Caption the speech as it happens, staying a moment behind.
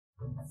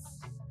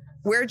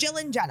We're Jill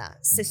and Jenna,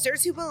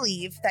 sisters who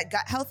believe that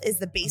gut health is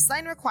the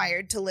baseline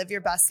required to live your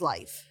best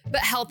life.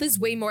 But health is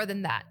way more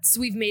than that. So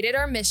we've made it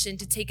our mission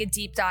to take a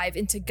deep dive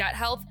into gut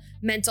health,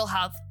 mental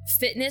health,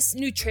 fitness,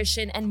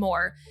 nutrition, and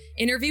more.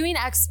 Interviewing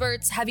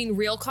experts, having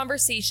real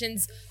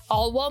conversations,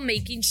 all while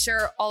making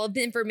sure all of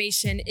the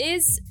information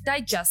is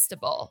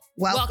digestible.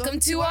 Welcome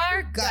to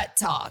our Gut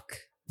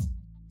Talk.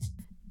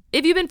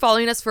 If you've been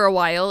following us for a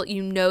while,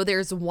 you know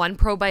there's one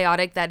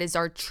probiotic that is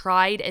our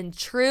tried and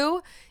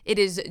true. It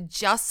is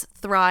Just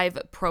Thrive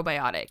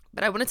Probiotic.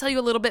 But I want to tell you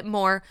a little bit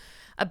more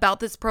about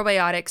this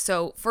probiotic.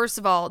 So first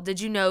of all, did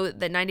you know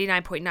that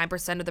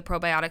 99.9% of the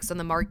probiotics on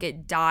the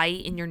market die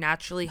in your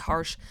naturally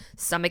harsh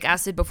stomach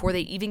acid before they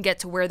even get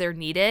to where they're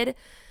needed?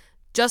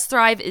 Just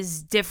Thrive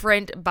is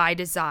different by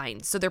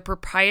design. So their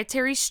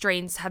proprietary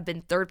strains have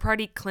been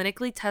third-party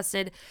clinically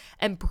tested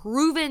and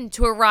proven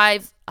to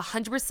arrive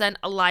 100%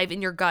 alive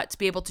in your gut to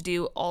be able to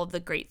do all of the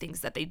great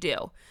things that they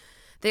do.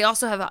 They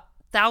also have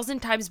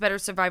 1,000 times better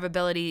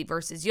survivability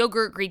versus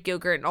yogurt, Greek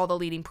yogurt, and all the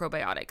leading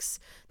probiotics.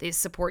 They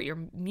support your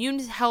immune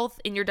health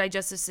in your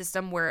digestive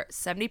system where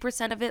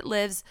 70% of it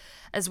lives,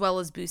 as well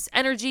as boost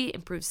energy,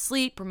 improve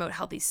sleep, promote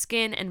healthy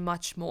skin, and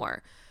much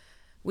more.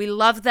 We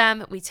love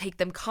them, we take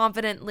them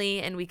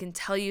confidently, and we can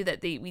tell you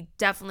that we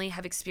definitely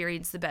have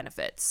experienced the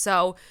benefits.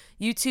 So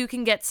you too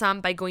can get some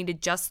by going to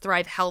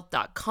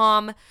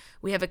justthrivehealth.com.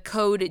 We have a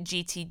code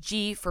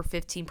GTG for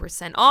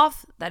 15%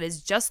 off. That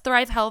is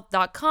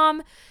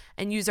justthrivehealth.com,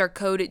 and use our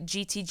code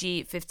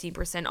GTG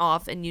 15%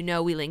 off. And you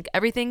know we link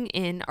everything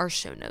in our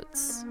show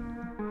notes.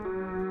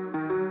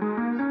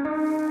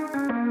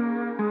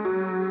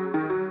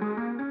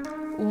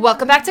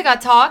 Welcome back to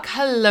Gut Talk.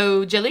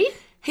 Hello, Jilly.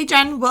 Hey,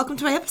 Jen, welcome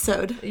to my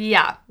episode.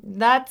 Yeah,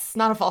 that's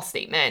not a false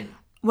statement.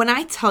 When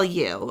I tell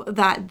you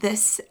that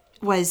this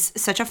was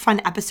such a fun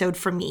episode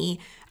for me,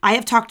 I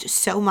have talked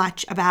so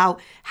much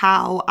about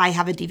how I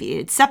have a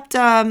deviated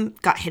septum,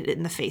 got hit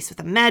in the face with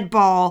a med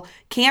ball,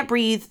 can't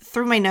breathe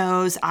through my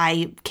nose,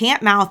 I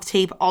can't mouth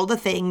tape, all the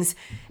things.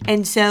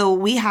 And so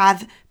we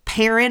have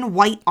Perrin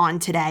White on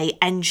today,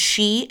 and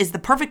she is the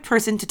perfect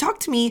person to talk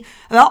to me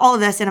about all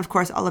of this and, of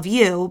course, all of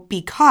you,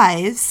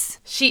 because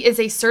she is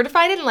a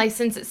certified and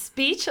licensed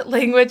speech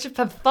language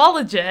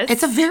pathologist.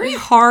 It's a very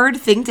hard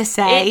thing to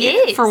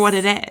say for what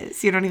it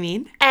is. You know what I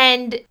mean?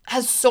 And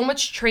has so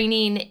much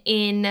training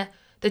in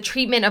the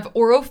treatment of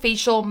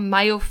orofacial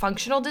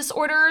myofunctional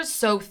disorders.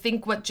 So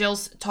think what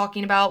Jill's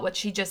talking about, what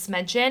she just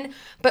mentioned,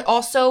 but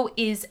also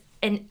is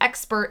an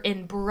expert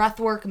in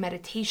breathwork,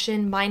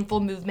 meditation,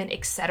 mindful movement,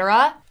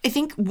 etc. I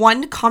think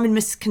one common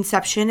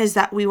misconception is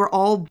that we were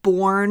all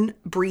born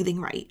breathing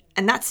right,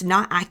 and that's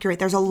not accurate.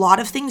 There's a lot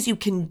of things you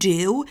can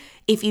do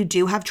if you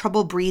do have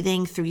trouble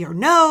breathing through your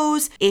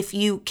nose, if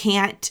you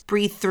can't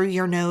breathe through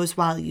your nose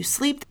while you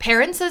sleep.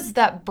 Perrin says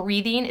that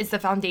breathing is the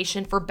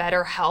foundation for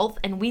better health,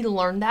 and we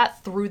learned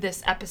that through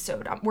this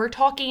episode. We're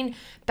talking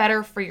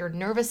better for your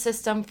nervous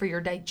system, for your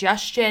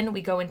digestion.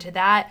 We go into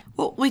that.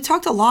 Well, we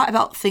talked a lot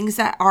about things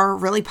that are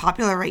really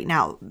popular right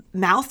now.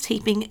 Mouth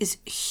taping is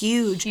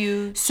huge.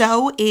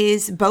 So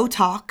is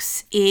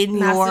Botox in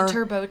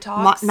Masseter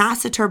Botox.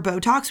 Masseter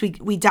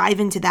Botox. We dive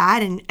into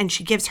that, and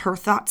she gives her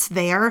thoughts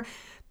there.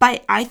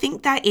 But I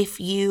think that if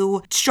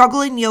you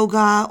struggle in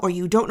yoga or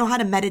you don't know how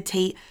to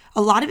meditate,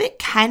 a lot of it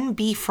can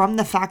be from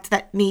the fact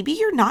that maybe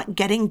you're not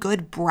getting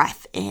good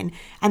breath in.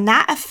 And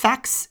that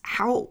affects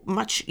how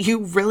much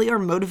you really are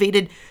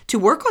motivated to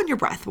work on your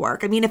breath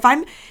work. I mean, if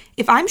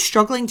I'm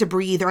struggling to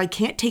breathe or I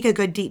can't take a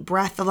good deep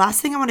breath, the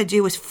last thing I want to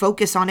do is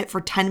focus on it for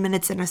 10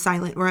 minutes in a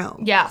silent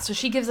room. Yeah, so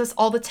she gives us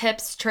all the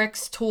tips,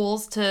 tricks,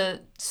 tools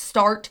to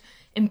start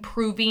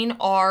improving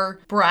our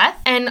breath.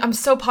 And I'm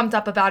so pumped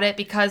up about it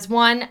because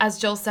one, as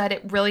Jill said,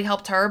 it really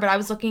helped her, but I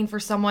was looking for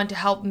someone to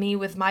help me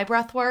with my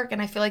breath work,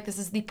 and I feel like this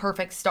is the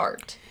perfect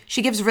start.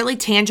 She gives really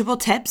tangible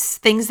tips,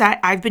 things that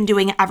I've been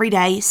doing every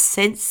day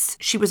since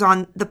she was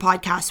on the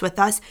podcast with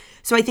us.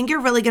 So I think you're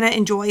really going to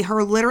enjoy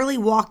her literally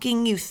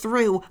walking you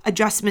through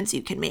adjustments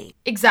you can make.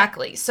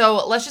 Exactly.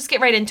 So let's just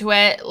get right into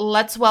it.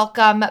 Let's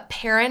welcome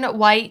Perrin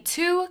White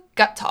to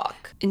Gut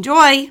Talk.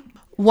 Enjoy.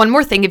 One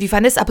more thing, if you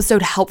find this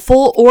episode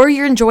helpful or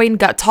you're enjoying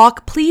Gut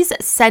Talk, please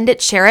send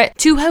it, share it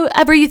to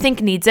whoever you think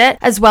needs it,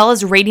 as well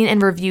as rating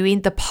and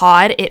reviewing the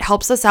pod. It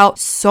helps us out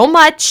so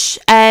much.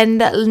 And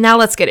now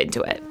let's get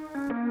into it.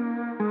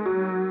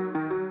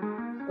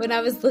 When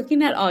I was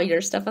looking at all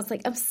your stuff, I was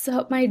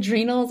like, my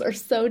adrenals are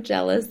so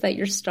jealous that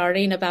you're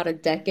starting about a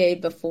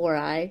decade before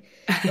I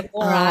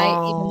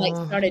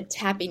even started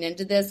tapping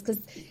into this.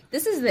 Because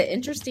this is the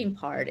interesting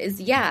part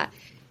is,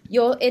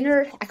 you'll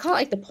enter, I call it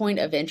like the point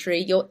of entry.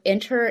 You'll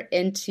enter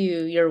into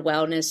your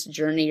wellness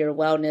journey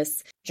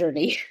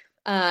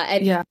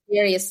at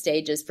various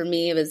stages. For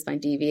me, it was my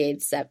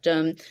deviated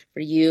septum. For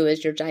you,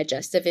 is your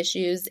digestive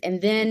issues.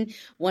 And then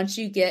once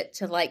you get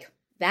to like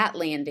that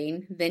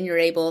landing, then you're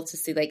able to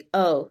see like,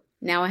 oh,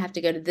 now I have to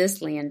go to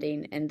this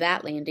landing and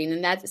that landing.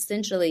 And that's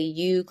essentially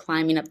you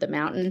climbing up the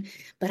mountain.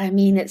 But I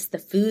mean, it's the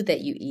food that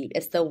you eat.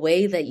 It's the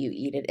way that you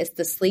eat it. It's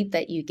the sleep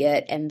that you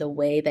get and the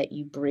way that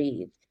you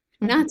breathe.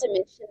 Not to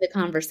mention the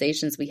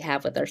conversations we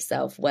have with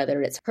ourselves,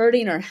 whether it's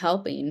hurting or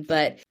helping,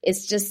 but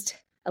it's just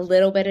a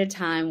little bit of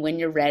time when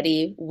you're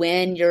ready,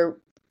 when you're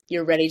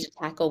ready to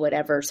tackle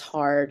whatever's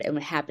hard and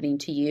what's happening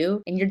to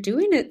you. And you're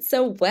doing it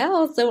so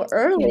well, so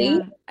early. Yeah,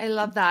 I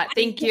love that.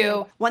 Thank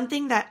you. One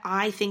thing that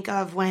I think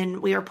of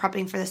when we are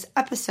prepping for this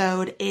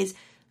episode is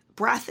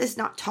breath is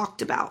not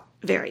talked about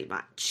very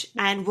much.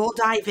 And we'll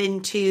dive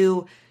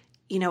into,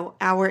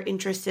 our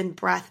interest in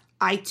breath.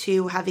 I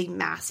too have a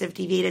massive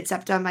deviated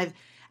septum. I've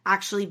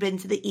actually been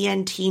to the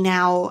ENT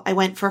now. I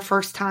went for a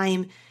first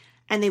time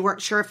and they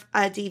weren't sure if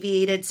a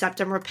deviated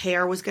septum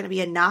repair was going to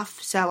be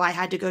enough. So I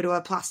had to go to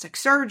a plastic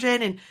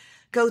surgeon and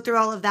go through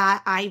all of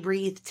that. I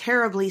breathe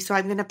terribly. So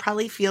I'm going to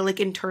probably feel like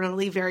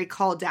internally very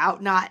called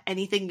out, not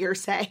anything you're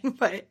saying,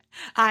 but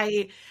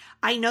I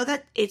know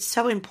that it's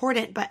so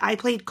important, but I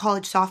played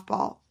college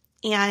softball.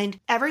 And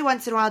every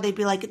once in a while, they'd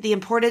be like, the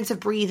importance of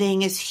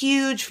breathing is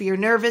huge for your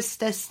nervous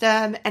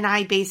system. And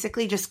I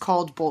basically just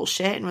called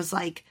bullshit and was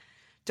like,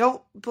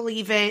 don't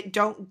believe it,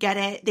 don't get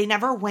it. They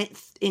never went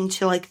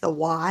into like the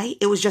why.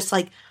 It was just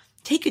like,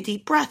 take a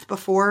deep breath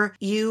before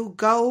you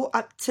go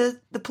up to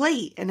the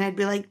plate. And I'd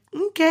be like,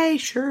 okay,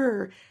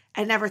 sure.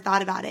 I never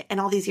thought about it. And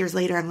all these years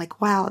later, I'm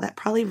like, wow, that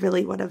probably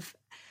really would have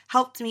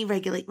helped me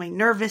regulate my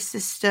nervous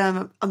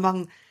system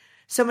among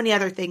so many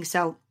other things.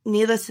 So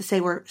needless to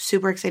say, we're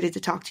super excited to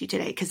talk to you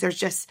today because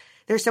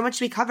there's so much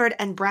to be covered.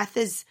 And breath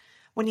is,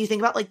 when you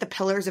think about like the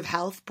pillars of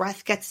health,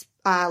 breath gets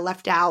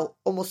left out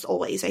almost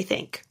always, I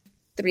think.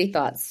 3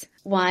 thoughts.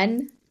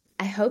 1,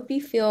 I hope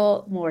you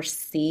feel more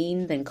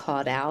seen than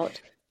called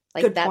out.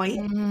 Like Good that's point.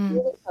 what I'm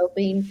really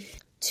hoping.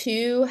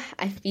 2,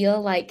 I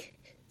feel like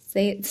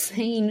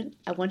saying,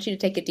 I want you to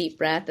take a deep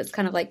breath. It's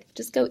kind of like,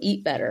 just go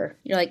eat better.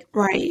 You're like,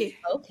 right.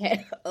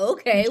 Okay.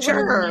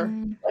 Sure.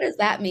 What does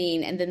that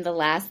mean? And then the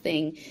last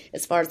thing,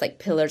 as far as like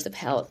pillars of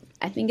health,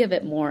 I think of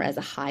it more as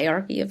a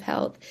hierarchy of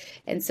health.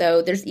 And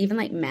so there's even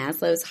like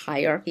Maslow's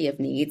hierarchy of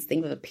needs.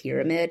 Think of a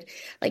pyramid.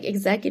 Like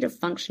executive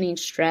functioning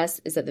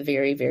stress is at the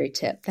very, very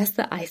tip. That's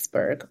the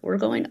iceberg. We're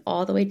going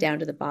all the way down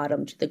to the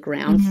bottom, to the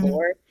ground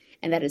floor.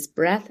 And that is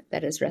breath,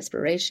 that is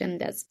respiration,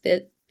 that's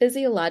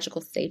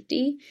physiological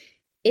safety.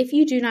 If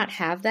you do not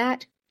have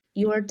that,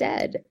 you are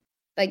dead.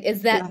 Like,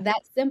 is that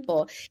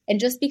simple? And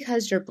just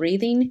because you're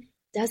breathing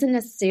doesn't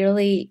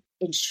necessarily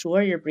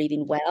ensure you're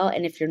breathing well.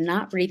 And if you're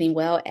not breathing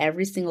well,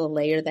 every single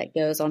layer that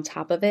goes on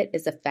top of it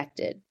is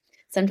affected.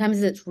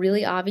 Sometimes it's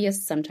really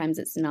obvious, sometimes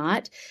it's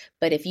not.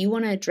 But if you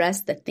want to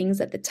address the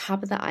things at the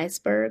top of the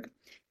iceberg,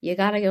 you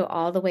got to go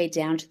all the way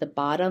down to the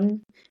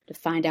bottom to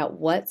find out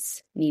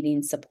what's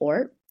needing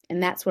support.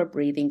 And that's where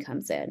breathing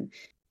comes in.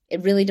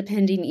 It really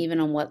depending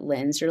even on what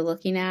lens you're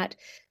looking at.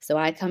 So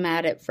I come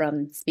at it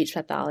from speech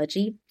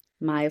pathology,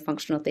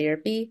 myofunctional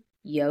therapy,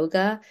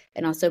 yoga,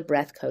 and also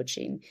breath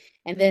coaching.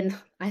 And then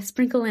I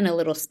sprinkle in a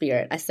little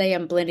spirit. I say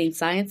I'm blending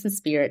science and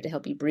spirit to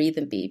help you breathe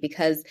and be,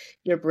 because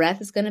your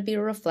breath is going to be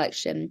a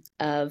reflection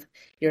of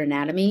your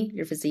anatomy,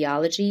 your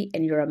physiology,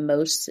 and your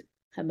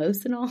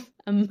emotional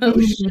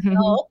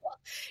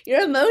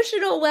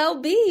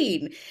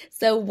well-being.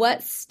 So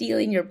what's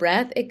stealing your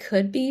breath? It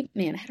could be,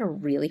 man, I had a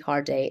really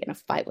hard day in a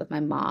fight with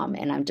my mom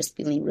and I'm just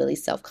feeling really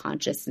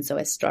self-conscious. And so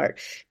I start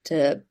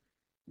to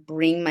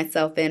bring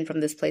myself in from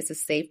this place of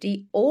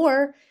safety.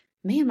 Or,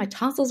 man, my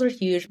tonsils are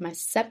huge. My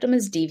septum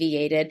is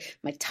deviated.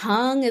 My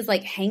tongue is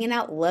like hanging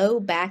out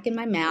low back in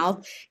my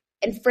mouth.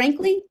 And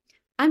frankly,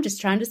 I'm just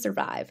trying to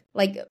survive.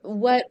 Like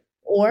what?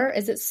 Or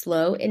is it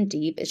slow and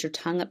deep? Is your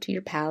tongue up to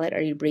your palate?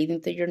 Are you breathing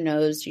through your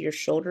nose? Do your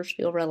shoulders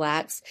feel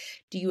relaxed?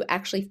 Do you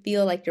actually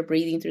feel like you're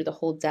breathing through the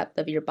whole depth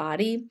of your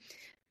body?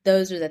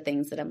 Those are the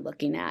things that I'm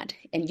looking at.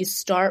 And you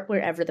start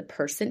wherever the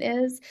person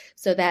is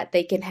so that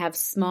they can have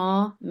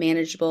small,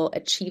 manageable,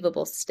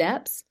 achievable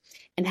steps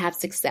and have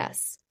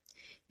success.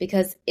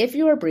 Because if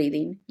you are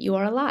breathing, you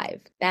are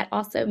alive. That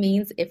also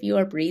means if you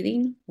are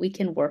breathing, we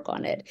can work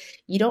on it.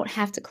 You don't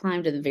have to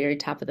climb to the very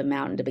top of the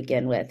mountain to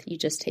begin with. You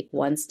just take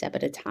one step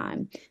at a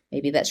time.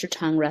 Maybe that's your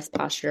tongue rest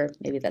posture.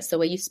 Maybe that's the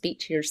way you speak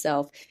to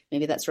yourself.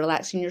 Maybe that's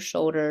relaxing your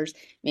shoulders.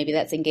 Maybe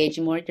that's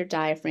engaging more with your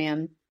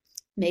diaphragm.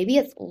 Maybe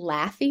it's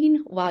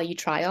laughing while you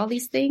try all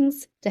these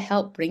things to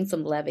help bring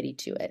some levity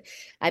to it.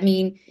 I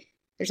mean,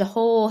 there's a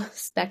whole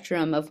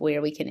spectrum of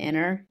where we can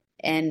enter.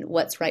 And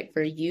what's right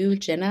for you,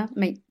 Jenna,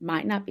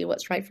 might not be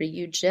what's right for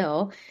you,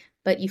 Jill,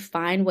 but you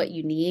find what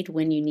you need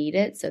when you need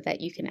it so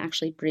that you can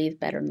actually breathe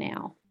better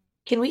now.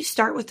 Can we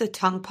start with the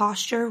tongue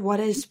posture? What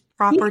is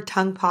proper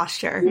tongue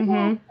posture?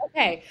 Mm-hmm.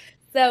 Okay.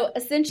 So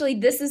essentially,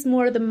 this is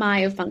more the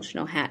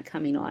myofunctional hat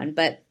coming on.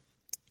 But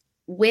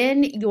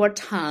when your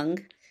tongue,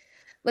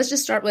 let's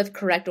just start with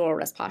correct oral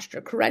rest posture.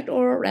 Correct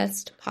oral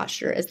rest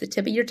posture is the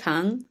tip of your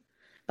tongue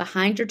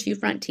behind your 2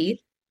 front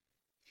teeth.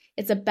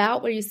 It's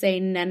about where you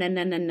say na, na,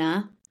 na, na,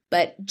 na,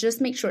 but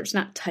just make sure it's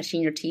not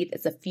touching your teeth.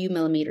 It's a few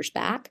millimeters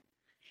back.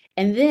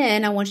 And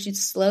then I want you to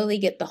slowly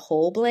get the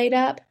whole blade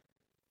up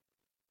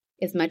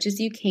as much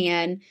as you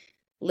can,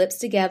 lips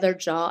together,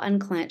 jaw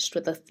unclenched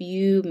with a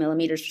few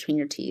millimeters between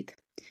your teeth.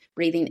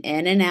 Breathing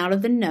in and out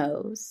of the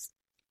nose,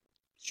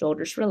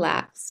 shoulders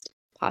relaxed,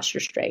 posture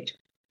straight.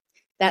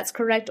 That's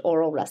correct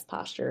oral rest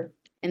posture.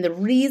 And the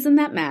reason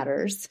that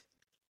matters,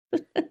 all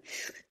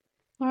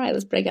right,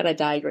 let's break out a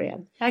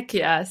diagram. Heck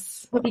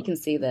yes. Hope you can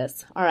see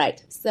this. All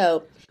right,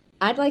 so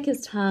I'd like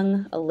his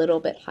tongue a little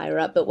bit higher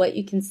up, but what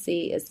you can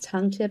see is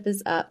tongue tip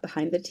is up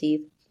behind the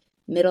teeth,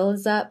 middle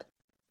is up,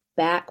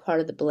 back part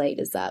of the blade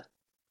is up.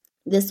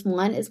 This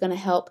one is going to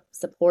help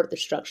support the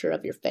structure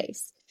of your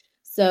face.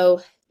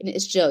 So, and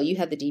it's Jill, you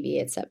have the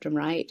deviated septum,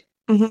 right?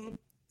 Mm-hmm.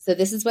 So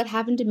this is what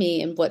happened to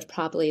me and what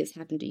probably has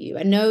happened to you.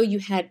 I know you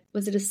had,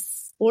 was it a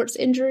sports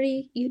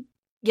injury?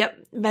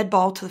 Yep, med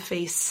ball to the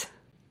face.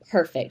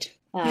 Perfect.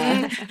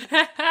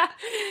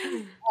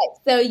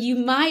 So you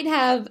might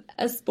have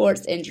a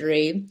sports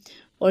injury,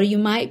 or you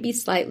might be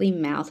slightly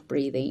mouth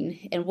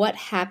breathing. And what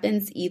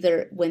happens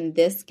either when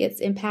this gets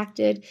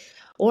impacted,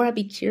 or I'd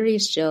be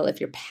curious, Jill, if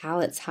your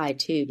palate's high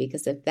too,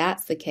 because if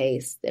that's the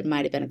case, it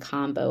might have been a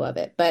combo of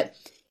it. But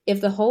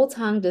if the whole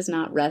tongue does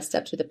not rest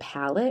up to the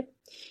palate,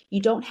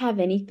 you don't have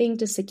anything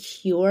to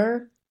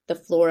secure the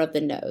floor of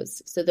the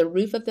nose. So the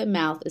roof of the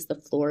mouth is the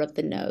floor of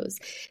the nose.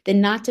 Then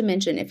not to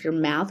mention, if your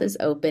mouth is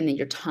open and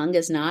your tongue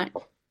is not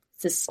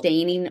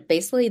sustaining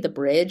basically the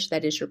bridge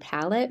that is your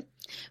palate,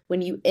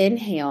 when you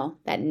inhale,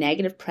 that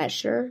negative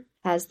pressure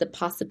has the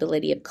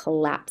possibility of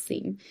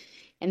collapsing.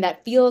 And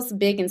that feels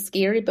big and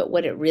scary, but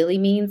what it really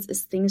means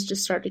is things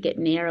just start to get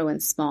narrow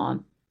and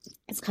small.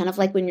 It's kind of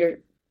like when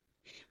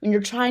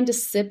you're trying to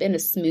sip in a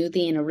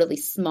smoothie in a really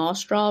small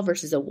straw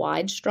versus a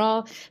wide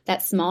straw,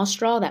 that small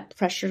straw, that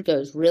pressure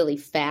goes really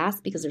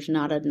fast because there's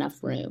not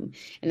enough room.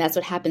 And that's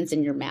what happens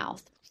in your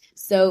mouth.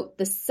 So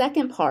the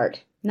second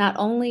part, not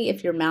only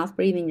if you're mouth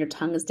breathing, your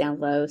tongue is down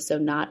low, so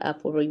not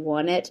up where we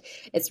want it,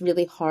 it's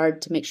really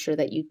hard to make sure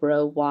that you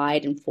grow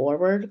wide and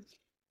forward.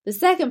 The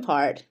second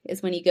part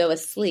is when you go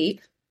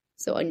asleep.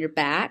 So on your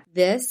back,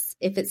 this,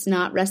 if it's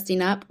not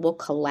resting up, will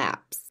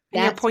collapse.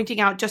 And you're pointing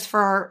out, just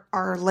for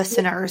our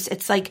listeners,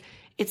 it's like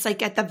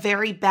at the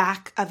very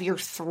back of your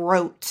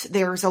throat,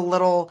 there's a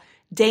little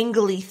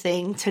dangly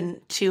thing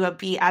to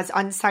be as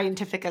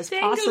unscientific as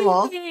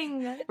possible.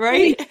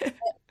 Right?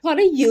 Called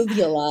a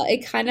uvula.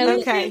 It kind of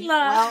okay.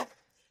 Well,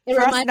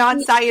 for us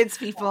non-science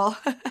people,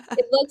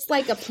 it looks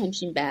like a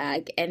punching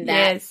bag, and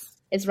that's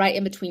it's right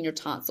in between your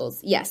tonsils.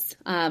 Yes.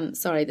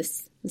 Sorry,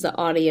 this is an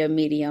audio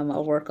medium.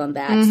 I'll work on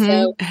that. Mm-hmm.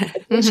 So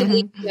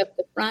essentially, you have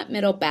the front,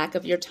 middle, back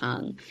of your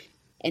tongue.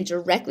 And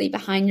directly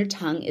behind your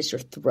tongue is your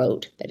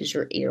throat. That is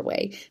your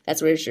airway.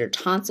 That's where your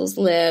tonsils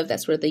live.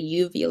 That's where the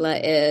uvula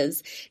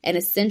is. And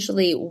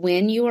essentially,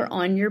 when you are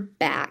on your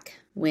back,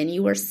 when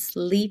you are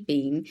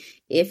sleeping,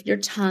 if your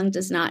tongue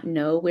does not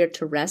know where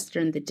to rest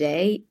during the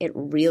day, it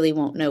really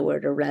won't know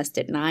where to rest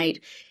at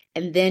night.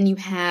 And then you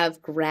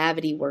have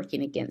gravity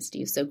working against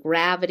you. So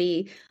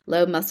gravity,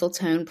 low muscle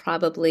tone,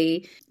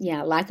 probably,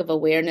 lack of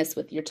awareness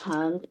with your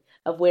tongue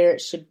of where it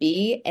should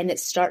be, and it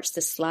starts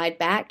to slide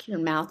back. Your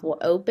mouth will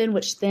open,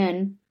 which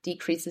then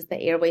decreases the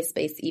airway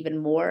space even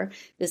more.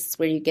 This is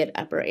where you get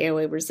upper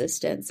airway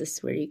resistance. This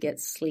is where you get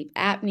sleep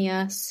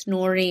apnea,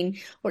 snoring,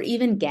 or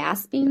even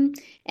gasping.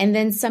 And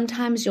then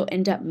sometimes you'll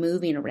end up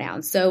moving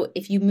around. So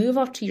if you move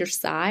off to your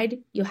side,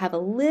 you'll have a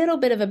little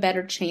bit of a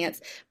better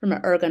chance from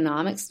an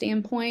ergonomic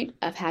standpoint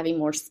of having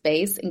more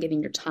space and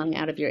getting your tongue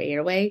out of your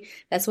airway.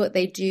 That's what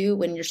they do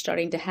when you're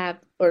starting to have,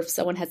 or if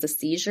someone has a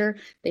seizure,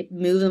 they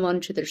move them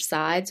onto their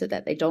side so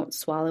that they don't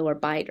swallow or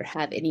bite or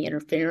have any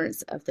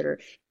interference of their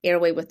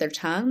airway with their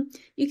tongue.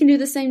 You can do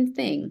the same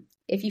thing.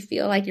 If you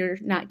feel like you're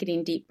not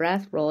getting deep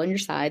breath, roll on your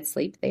side,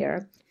 sleep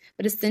there.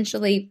 But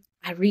essentially,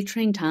 I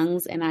retrain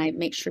tongues and I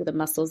make sure the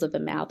muscles of the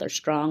mouth are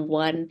strong.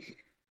 One,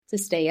 to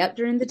stay up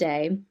during the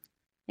day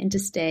and to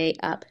stay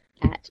up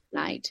at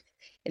night.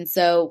 And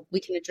so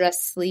we can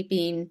address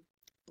sleeping,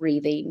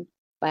 breathing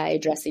by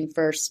addressing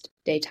first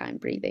daytime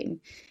breathing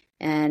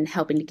and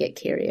helping to get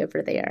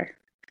carryover there.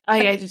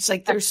 It's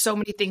like there's so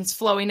many things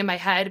flowing in my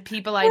head.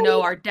 People I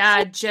know, our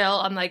dad, Jill.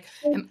 I'm like,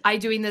 am I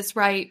doing this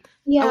right?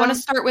 Yeah. I want to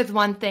start with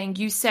one thing.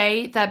 You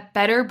say that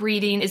better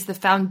breathing is the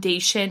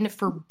foundation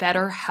for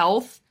better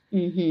health.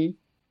 Mm-hmm.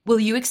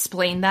 Will you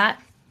explain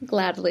that?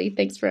 Gladly.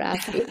 Thanks for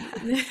asking.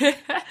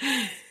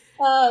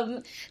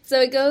 So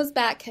it goes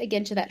back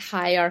again to that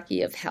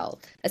hierarchy of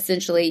health.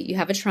 Essentially, you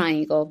have a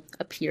triangle,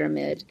 a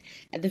pyramid.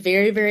 At the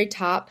very, very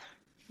top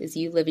is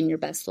you living your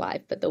best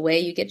life. But the way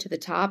you get to the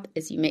top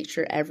is you make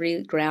sure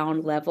every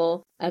ground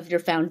level of your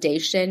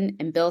foundation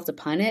and builds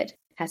upon it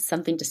has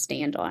something to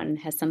stand on,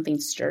 has something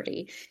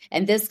sturdy.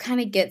 And this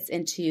kind of gets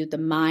into the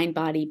mind,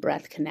 body,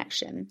 breath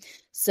connection.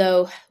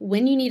 So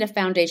when you need a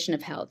foundation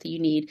of health, you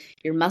need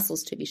your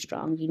muscles to be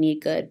strong. You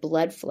need good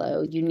blood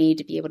flow. You need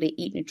to be able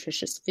to eat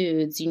nutritious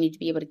foods. You need to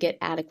be able to get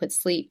adequate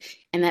sleep.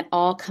 And that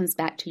all comes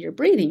back to your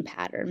breathing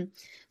pattern.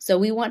 So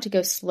we want to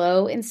go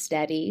slow and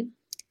steady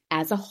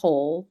as a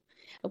whole.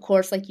 Of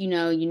course, you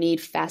need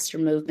faster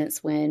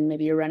movements when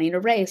maybe you're running a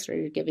race or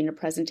you're giving a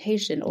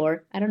presentation,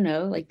 or I don't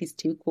know, like these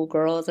two cool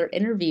girls are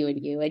interviewing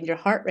you and your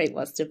heart rate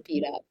wants to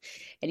beat up.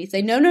 And you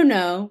say,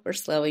 no, we're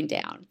slowing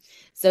down.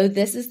 So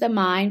this is the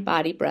mind,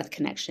 body, breath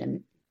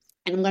connection.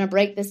 and I'm going to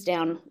break this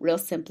down real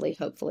simply,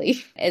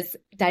 hopefully, as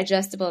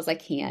digestible as I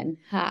can.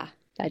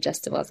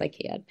 Digestible as I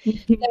can. So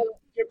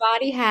your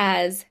body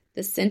has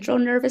the central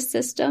nervous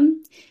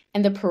system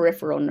and the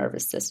peripheral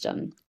nervous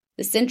system.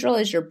 The central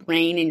is your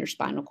brain and your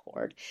spinal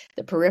cord.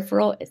 The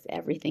peripheral is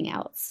everything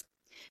else.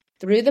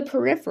 Through the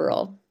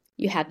peripheral,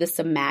 you have the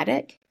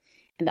somatic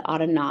and the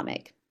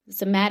autonomic. The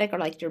somatic are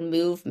like your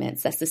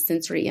movements. That's the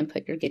sensory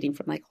input you're getting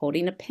from like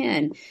holding a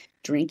pen,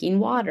 drinking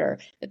water,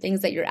 the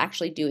things that you're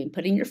actually doing,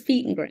 putting your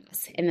feet in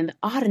grass. And then the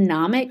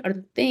autonomic are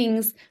the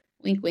things,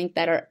 wink, wink,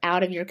 that are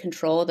out of your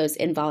control, those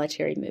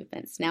involuntary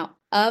movements. Now,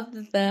 of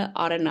the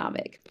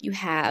autonomic, you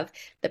have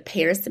the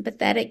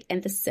parasympathetic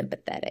and the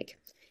sympathetic.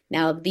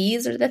 Now,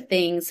 these are the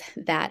things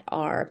that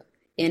are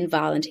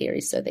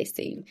involuntary, so they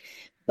seem.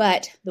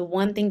 But the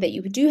one thing that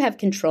you do have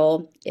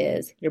control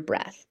is your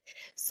breath.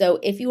 So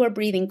if you are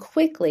breathing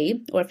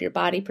quickly, or if your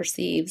body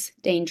perceives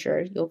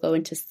danger, you'll go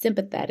into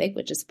sympathetic,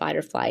 which is fight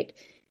or flight,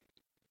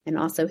 and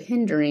also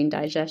hindering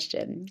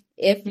digestion.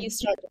 If you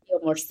start to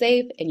feel more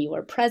safe and you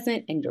are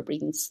present and you're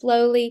breathing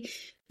slowly,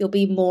 you'll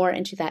be more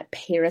into that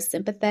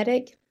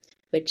parasympathetic,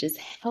 which is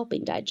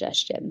helping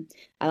digestion.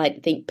 I like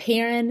to think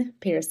Perrin,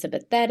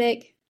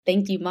 parasympathetic.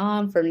 Thank you,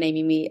 Mom, for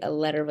naming me a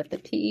letter with a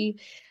P.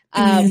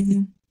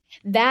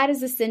 That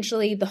is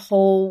essentially the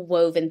whole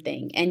woven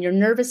thing. And your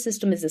nervous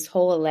system is this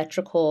whole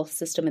electrical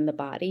system in the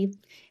body.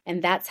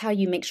 And that's how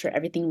you make sure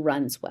everything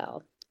runs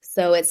well.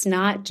 So it's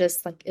not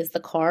just like, is the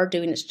car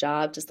doing its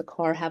job? Does the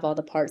car have all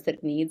the parts that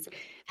it needs?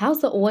 How's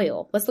the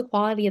oil? What's the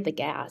quality of the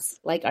gas?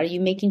 Like, are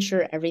you making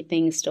sure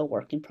everything is still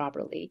working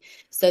properly?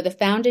 So the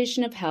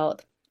foundation of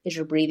health is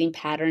your breathing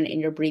pattern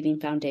and your breathing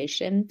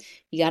foundation.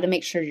 You got to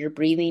make sure you're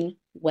breathing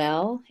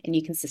well and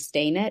you can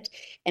sustain it.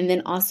 And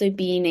then also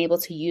being able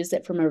to use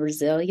it from a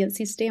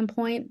resiliency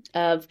standpoint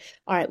of,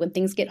 all right, when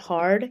things get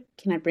hard,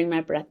 can I bring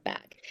my breath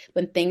back?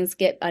 When things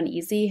get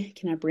uneasy,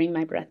 can I bring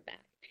my breath back?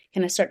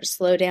 Can I start to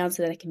slow down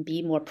so that I can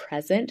be more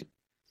present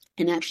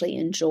and actually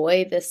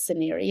enjoy this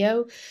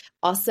scenario?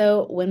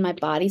 Also, when my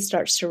body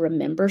starts to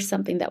remember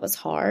something that was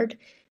hard,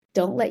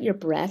 don't let your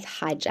breath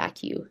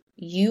hijack you.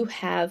 You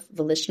have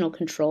volitional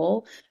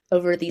control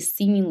over these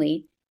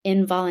seemingly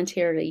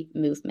involuntary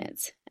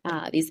movements,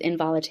 these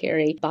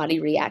involuntary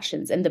body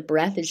reactions, and the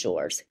breath is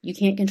yours. You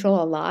can't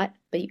control a lot,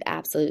 but you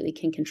absolutely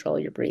can control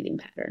your breathing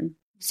pattern.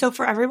 So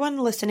for everyone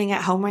listening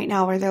at home right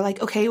now where they're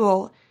like, okay,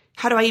 well,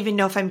 how do I even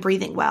know if I'm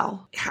breathing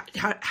well?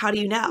 How do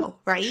you know,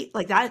 right?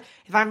 Like that,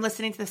 if I'm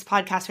listening to this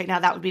podcast right now,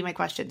 that would be my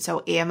question.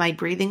 So am I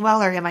breathing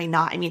well or am I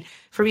not? I mean,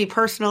 for me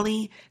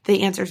personally,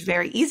 the answer is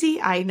very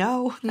easy. I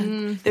know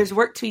there's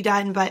work to be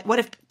done, but what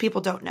if people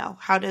don't know?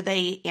 How do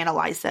they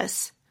analyze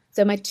this?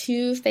 So my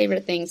two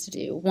favorite things to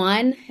do.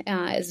 One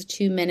is a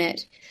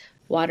 2-minute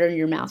water in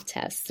your mouth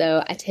test.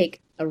 So I take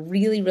a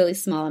really, really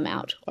small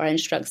amount, or I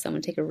instruct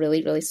someone to take a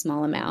really, really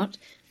small amount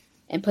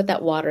and put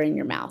that water in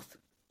your mouth.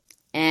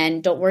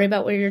 And don't worry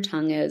about where your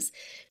tongue is.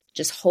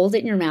 Just hold it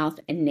in your mouth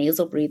and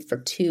nasal breathe for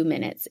 2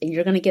 minutes. And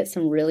you're going to get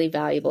some really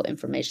valuable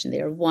information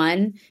there.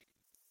 One,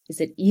 is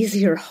it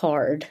easy or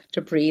hard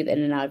to breathe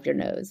in and out of your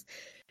nose?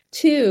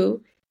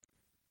 Two,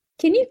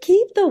 can you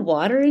keep the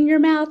water in your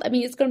mouth? I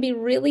mean, it's going to be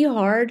really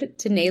hard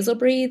to nasal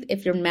breathe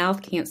if your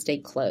mouth can't stay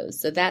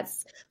closed. So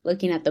that's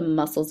looking at the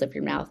muscles of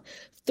your mouth.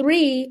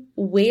 3,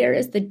 where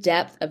is the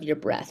depth of your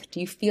breath? Do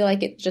you feel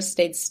like it just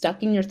stayed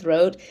stuck in your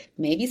throat,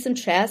 maybe some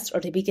chest,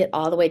 or did we get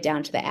all the way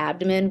down to the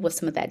abdomen with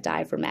some of that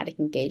diaphragmatic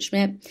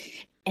engagement?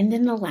 And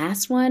then the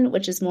last one,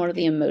 which is more of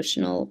the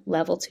emotional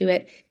level to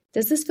it,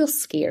 does this feel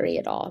scary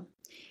at all?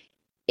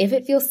 If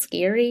it feels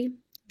scary,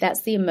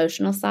 that's the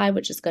emotional side,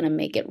 which is going to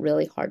make it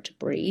really hard to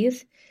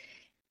breathe.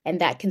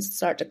 And that can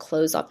start to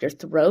close off your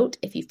throat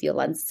if you feel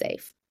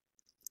unsafe.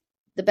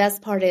 The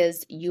best part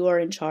is you are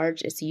in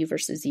charge. It's you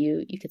versus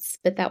you. You could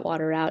spit that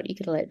water out. You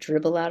could let it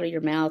dribble out of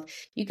your mouth.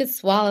 You could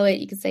swallow it.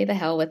 You could say the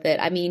hell with it.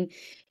 I mean,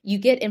 you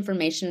get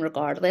information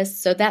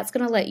regardless. So that's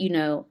going to let you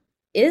know,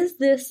 is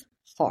this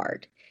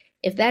hard?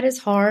 If that is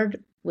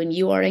hard when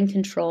you are in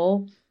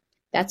control,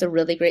 that's a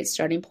really great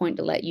starting point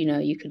to let you know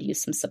you could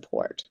use some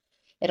support.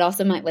 It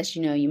also might let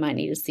you know you might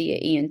need to see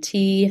an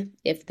ENT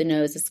if the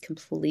nose is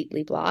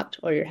completely blocked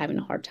or you're having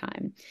a hard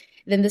time.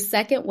 Then the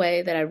second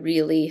way that I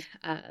really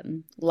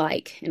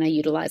like and I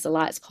utilize a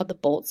lot is called the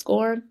BOLT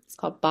score. It's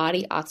called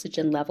Body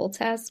Oxygen Level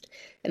Test,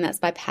 and that's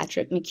by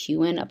Patrick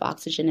McEwen of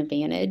Oxygen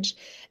Advantage.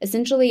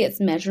 Essentially,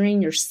 it's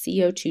measuring your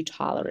CO2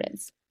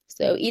 tolerance.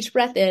 So each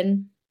breath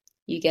in,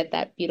 you get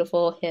that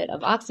beautiful hit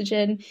of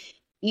oxygen.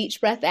 Each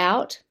breath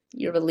out,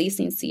 you're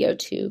releasing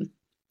CO2.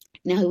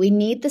 Now, we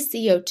need the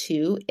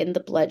CO2 in the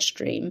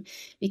bloodstream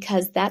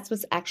because that's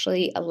what's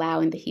actually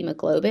allowing the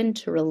hemoglobin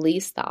to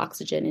release the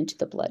oxygen into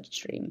the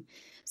bloodstream.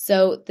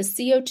 So the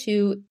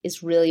CO2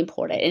 is really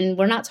important. And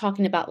we're not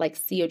talking about like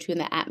CO2 in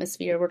the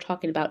atmosphere. We're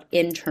talking about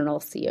internal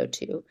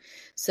CO2.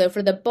 So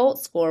for the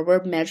BOLT score,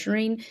 we're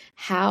measuring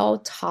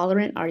how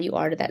tolerant you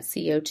are to that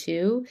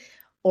CO2.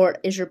 Or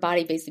is your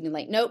body basically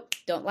like, nope,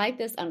 don't like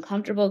this,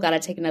 uncomfortable, got to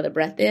take another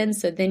breath in.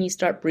 So then you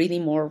start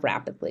breathing more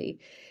rapidly.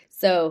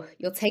 So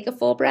you'll take a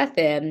full breath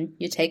in,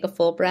 you take a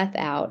full breath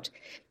out,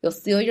 you'll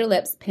seal your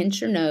lips, pinch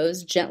your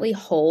nose, gently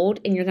hold,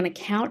 and you're going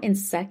to count in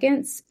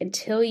seconds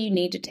until you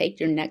need to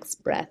take your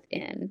next breath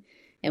in.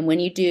 And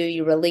when you do,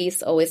 you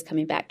release, always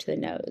coming back to the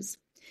nose.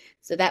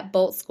 So that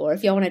Bolt score,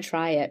 if y'all want to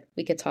try it,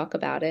 we could talk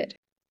about it.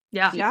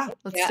 Yeah.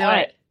 Let's do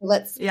it.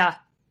 Right.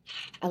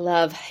 I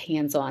love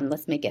hands-on.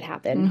 Let's make it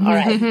happen. All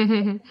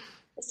right.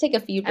 Let's take a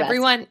few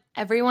breaths.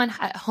 Everyone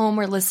at home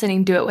or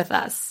listening, do it with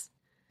us.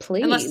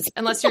 Please.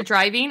 Unless you're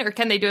driving, or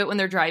can they do it when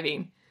they're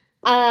driving?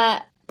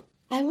 I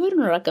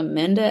wouldn't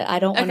recommend it. I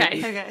don't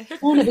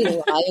want to be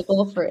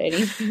liable for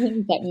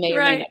anything that may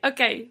or may not.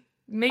 Okay.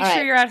 Make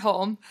sure you're at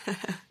home.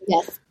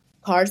 Yes.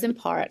 Cars and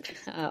park,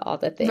 all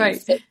the things.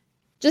 Right. So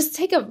just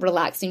take a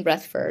relaxing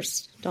breath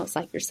first. Don't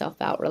psych yourself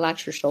out.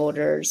 Relax your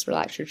shoulders,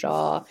 relax your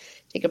jaw.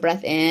 Take a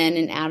breath in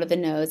and out of the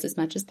nose as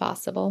much as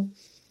possible.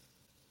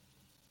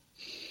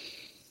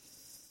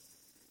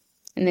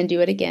 And then do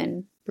it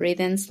again.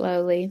 Breathe in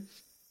slowly.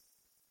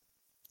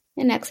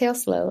 And exhale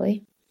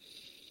slowly.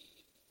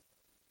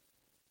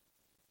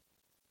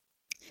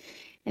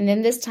 And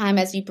then this time,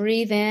 as you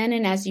breathe in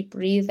and as you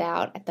breathe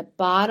out, at the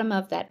bottom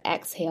of that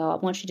exhale, I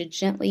want you to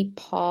gently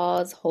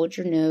pause, hold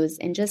your nose,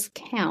 and just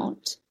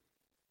count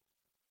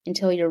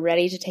until you're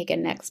ready to take a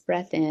next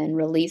breath in,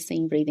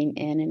 releasing, breathing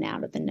in and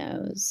out of the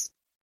nose.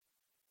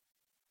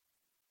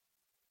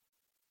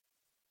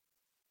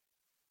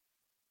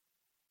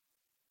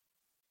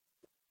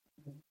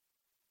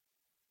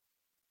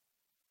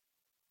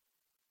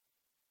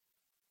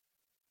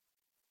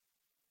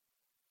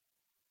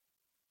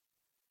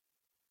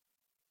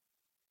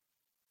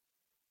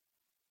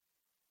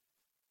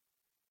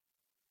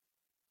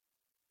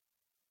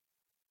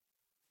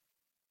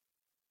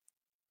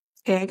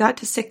 Okay, I got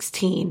to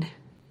 16.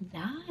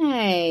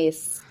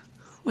 Nice.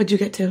 What'd you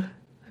get to?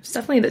 It's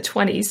definitely the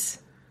 20s.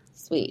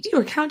 Sweet. You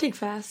were counting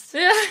fast.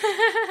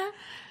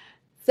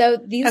 So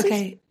these are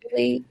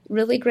really,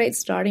 really great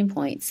starting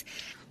points.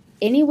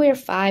 Anywhere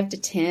 5 to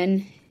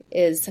 10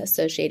 is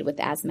associated with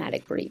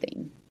asthmatic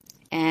breathing.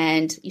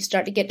 And you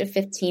start to get to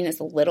 15, it's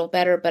a little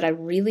better, but I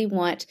really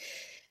want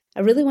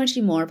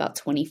you more about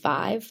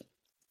 25.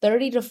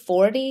 30 to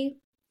 40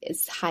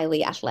 is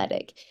highly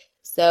athletic.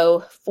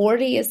 So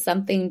 40 is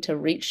something to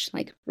reach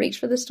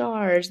for the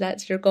stars.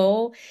 That's your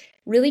goal.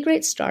 Really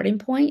great starting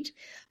point.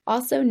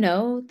 Also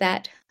know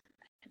that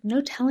no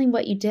telling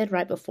what you did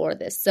right before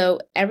this. So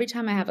every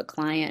time I have a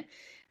client,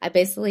 I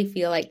basically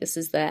feel like this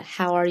is the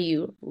how are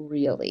you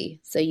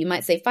really? So you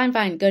might say, fine,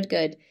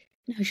 good.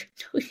 No,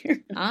 you're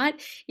not.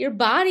 Your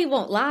body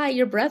won't lie.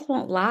 Your breath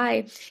won't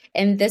lie.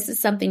 And this is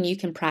something you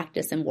can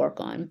practice and work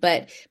on.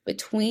 But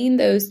between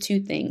those two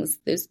things,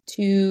 those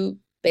two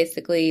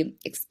basically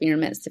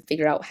experiments to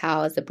figure out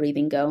how is the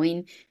breathing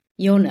going,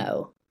 you'll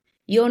know.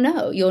 You'll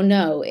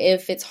know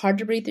if it's hard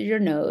to breathe through your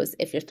nose,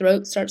 if your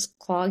throat starts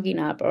clogging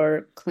up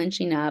or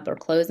clenching up or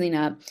closing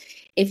up.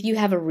 If you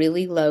have a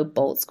really low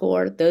Bolt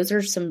score, those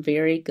are some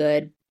very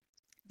good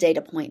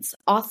data points.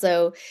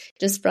 Also,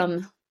 just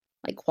from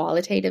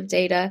qualitative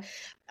data,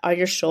 are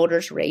your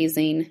shoulders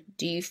raising?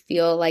 Do you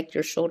feel like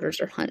your shoulders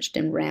are hunched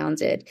and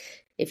rounded?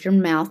 If you're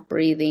mouth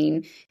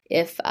breathing,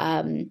 if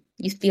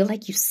you feel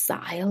like you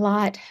sigh a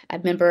lot. I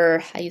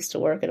remember I used to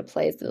work at a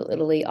place in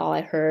Italy. All I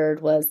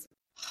heard was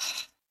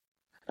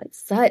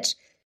such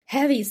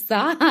heavy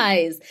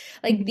sighs.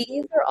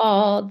 These are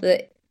all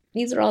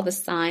the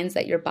signs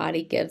that your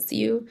body gives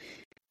you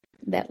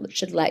that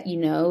should let you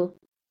know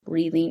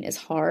breathing is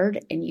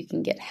hard and you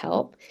can get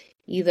help.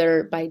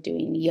 Either by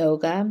doing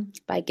yoga,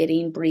 by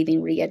getting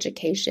breathing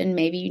re-education.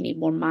 Maybe you need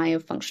more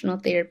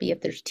myofunctional therapy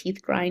if there's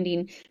teeth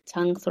grinding,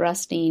 tongue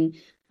thrusting,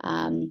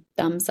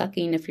 thumb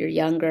sucking if you're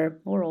younger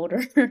or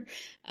older.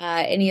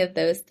 Any of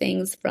those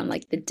things from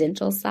the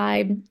dental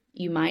side,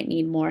 you might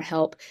need more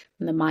help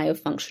from the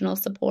myofunctional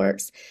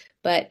supports.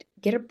 But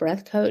get a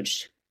breath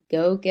coach.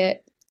 Go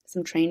get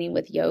some training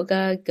with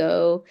yoga.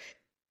 Go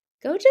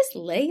just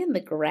lay in the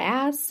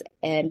grass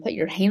and put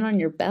your hand on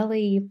your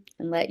belly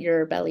and let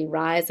your belly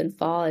rise and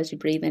fall as you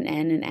breathe in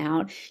and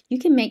out. You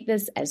can make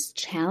this as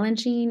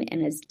challenging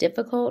and as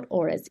difficult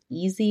or as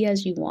easy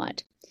as you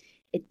want.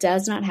 It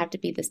does not have to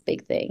be this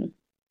big thing.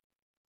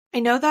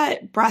 I know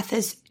that breath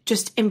is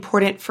just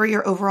important for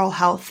your overall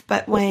health,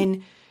 but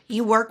when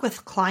you work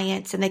with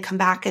clients and they come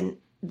back and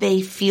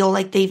they feel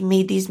like they've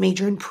made these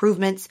major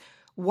improvements,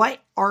 what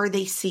are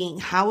they seeing?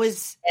 How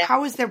is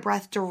their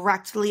breath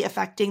directly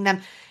affecting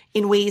them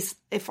in ways,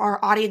 if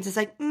our audience is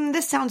like,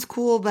 this sounds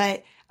cool,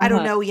 but I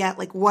don't know yet,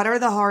 what are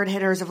the hard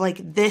hitters of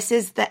this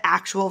is the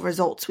actual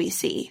results we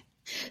see?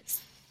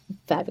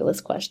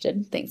 Fabulous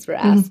question. Thanks for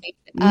asking.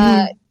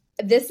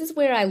 This is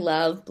where I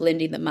love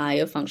blending the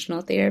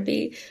myofunctional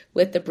therapy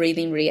with the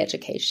breathing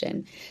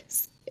re-education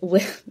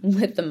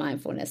with the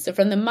mindfulness. So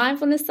from the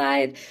mindfulness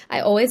side, I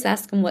always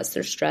ask them what's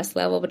their stress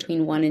level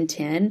between 1 and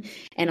 10,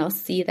 and I'll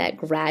see that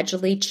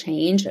gradually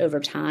change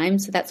over time.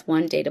 So that's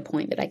one data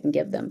point that I can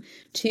give them.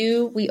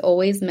 2, we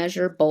always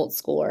measure Bolt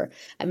score.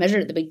 I measure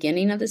at the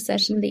beginning of the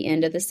session, the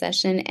end of the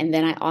session, and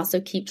then I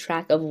also keep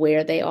track of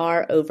where they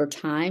are over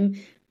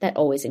time that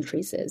always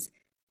increases.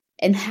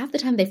 And half the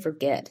time they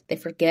forget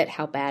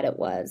how bad it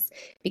was,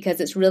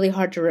 because it's really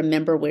hard to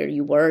remember where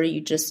you were.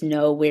 You just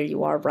know where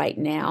you are right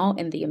now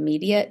in the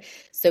immediate.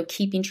 So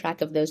keeping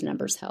track of those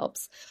numbers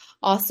helps.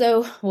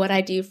 Also, what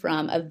I do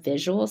from a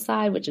visual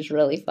side, which is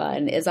really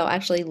fun, is I'll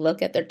actually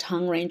look at their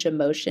tongue range of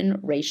motion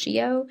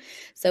ratio.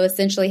 So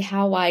essentially,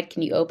 how wide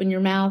can you open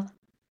your mouth?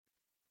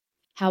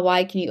 How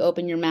wide can you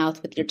open your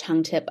mouth with your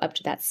tongue tip up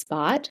to that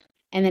spot?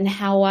 And then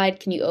how wide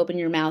can you open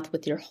your mouth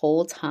with your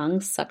whole tongue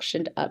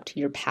suctioned up to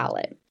your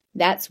palate?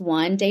 That's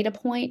one data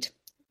point.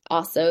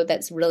 Also,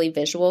 that's really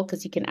visual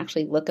because you can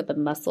actually look at the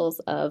muscles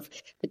of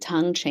the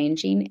tongue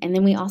changing. And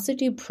then we also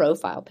do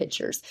profile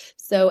pictures.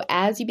 So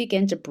as you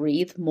begin to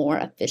breathe more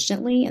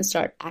efficiently and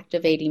start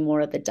activating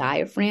more of the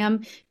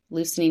diaphragm,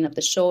 loosening up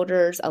the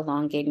shoulders,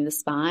 elongating the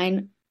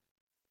spine,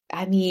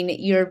 I mean,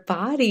 your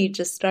body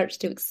just starts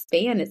to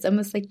expand. It's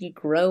almost like you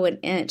grow an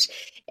inch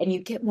and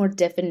you get more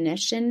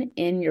definition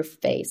in your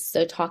face.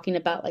 So talking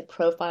about like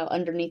profile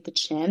underneath the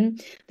chin,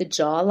 the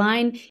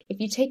jawline, if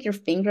you take your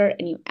finger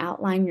and you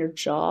outline your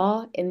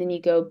jaw and then you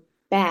go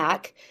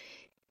back,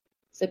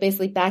 so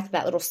basically back to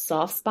that little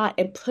soft spot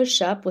and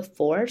push up with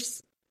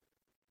force,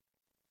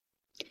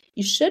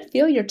 you should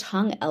feel your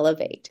tongue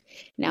elevate.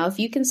 Now, if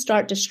you can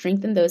start to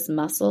strengthen those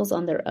muscles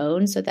on their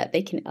own so that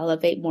they can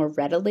elevate more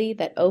readily,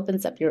 that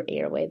opens up your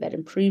airway, that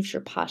improves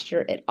your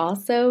posture. It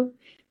also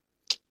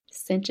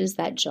cinches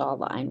that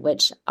jawline,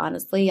 which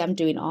honestly, I'm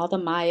doing all the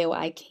myo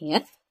I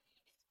can.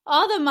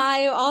 All the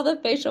myo, all the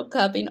facial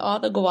cupping, all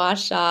the gua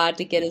sha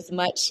to get as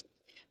much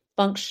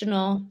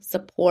functional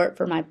support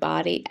for my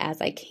body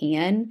as I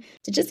can,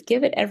 to just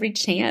give it every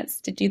chance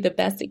to do the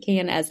best it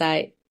can as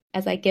I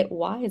get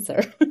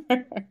wiser.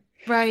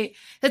 Right.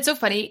 That's so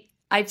funny.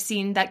 I've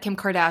seen that Kim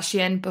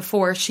Kardashian,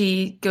 before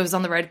she goes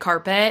on the red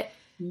carpet,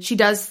 she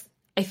does,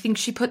 I think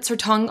she puts her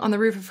tongue on the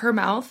roof of her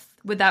mouth.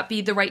 Would that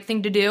be the right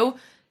thing to do?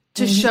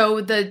 To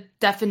show the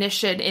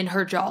definition in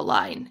her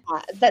jawline.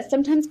 That's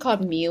sometimes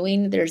called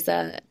mewing. There's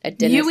a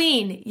dentist.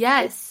 Mewing,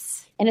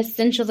 yes. And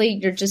essentially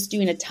you're just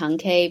doing a tongue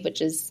cave,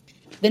 which is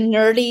the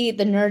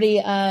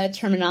nerdy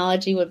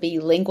terminology would be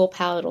lingual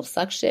palatal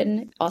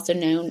suction, also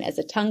known as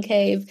a tongue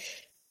cave.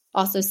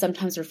 Also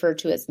sometimes referred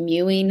to as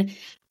mewing.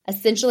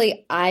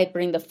 Essentially, I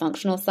bring the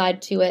functional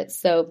side to it.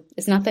 So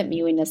it's not that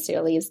mewing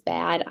necessarily is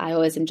bad. I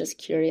always am just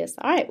curious.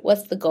 All right,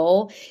 what's the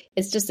goal?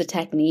 It's just a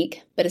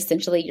technique, but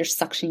essentially you're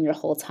suctioning your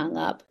whole tongue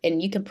up.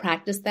 And you can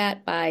practice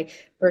that by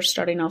first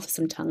starting off with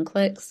some tongue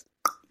clicks.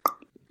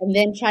 And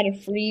then try to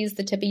freeze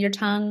the tip of your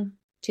tongue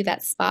to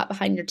that spot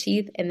behind your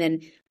teeth. And then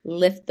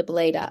lift the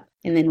blade up.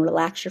 And then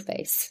relax your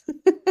face.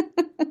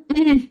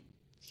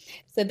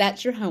 So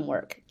that's your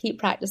homework. Keep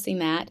practicing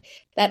that.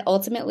 That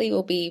ultimately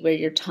will be where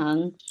your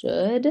tongue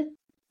should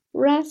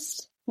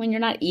rest when you're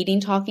not eating,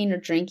 talking, or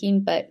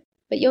drinking, but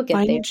you'll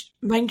get there.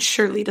 Mine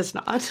surely does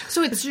not.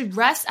 So it should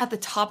rest at the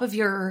top of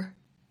your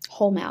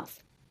whole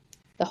mouth,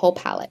 the whole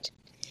palate.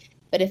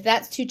 But if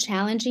that's too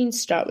challenging,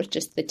 start with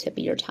just the tip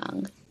of your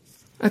tongue.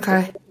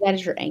 Okay. So that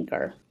is your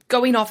anchor.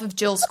 Going off of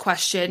Jill's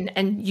question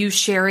and you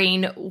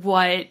sharing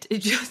what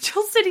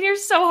Jill's sitting here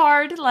so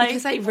hard, like,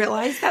 because I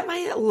realized that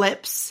my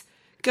lips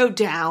go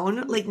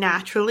down like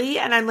naturally,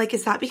 and I'm like,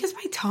 is that because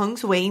my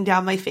tongue's weighing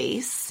down my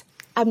face?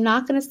 I'm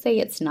not going to say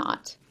it's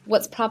not.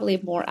 What's probably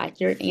a more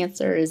accurate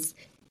answer is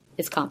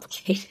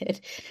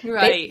complicated.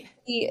 Right.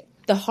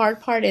 The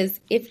hard part is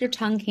if your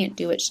tongue can't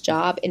do its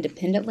job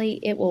independently,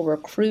 it will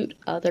recruit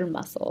other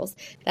muscles.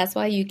 That's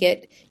why you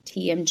get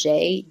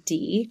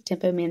TMJD,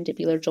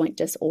 temporomandibular joint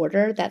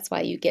disorder. That's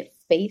why you get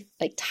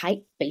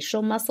tight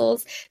facial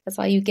muscles. That's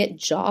why you get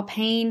jaw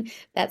pain.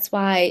 That's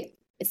why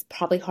it's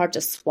probably hard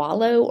to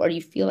swallow, or you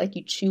feel like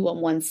you chew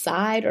on one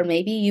side, or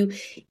maybe you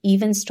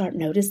even start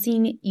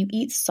noticing you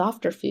eat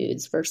softer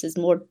foods versus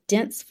more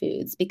dense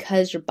foods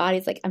because your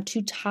body's like, I'm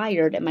too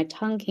tired and my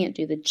tongue can't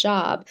do the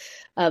job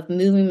of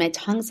moving my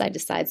tongue side to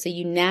side. So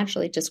you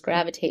naturally just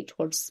gravitate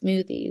towards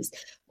smoothies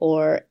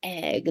or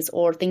eggs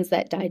or things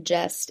that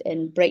digest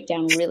and break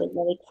down really,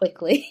 really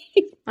quickly.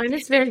 Mine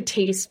is very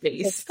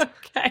taste-based.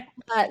 Okay.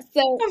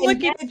 So I'm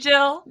looking at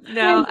Jill.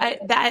 No,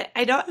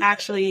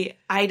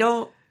 I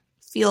don't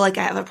feel like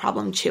I have a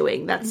problem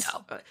chewing.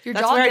 Your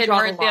jaw did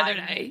hurt the other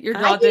day. Your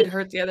jaw did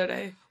hurt the other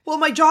day. Well,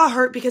 my jaw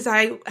hurt because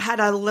I had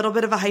a little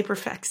bit of a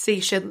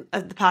hyperfixation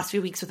of the past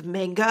few weeks with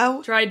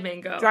mango. Dried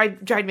mango.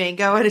 Dried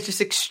mango, and it's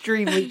just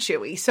extremely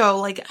chewy.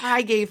 So, like,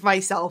 I gave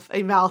myself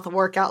a mouth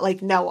workout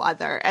like no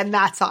other, and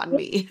that's on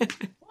me.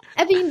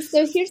 I mean,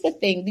 so here's the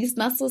thing. These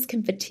muscles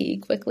can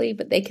fatigue quickly,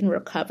 but they can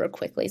recover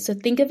quickly. So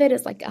think of it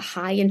as like a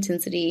high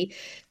intensity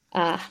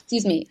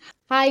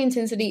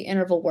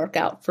interval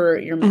workout for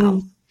your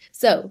mouth.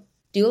 So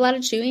do a lot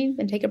of chewing,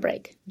 then take a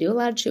break. Do a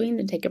lot of chewing,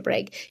 then take a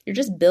break. You're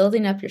just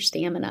building up your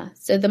stamina.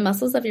 So the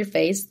muscles of your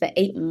face, the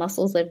 8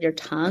 muscles of your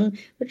tongue,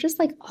 they're just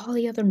like all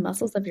the other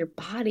muscles of your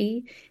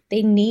body.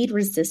 They need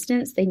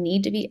resistance. They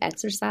need to be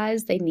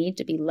exercised. They need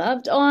to be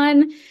loved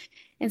on.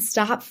 and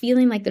stop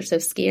feeling like they're so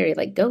scary.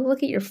 Like, go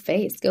look at your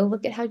face. Go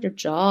look at how your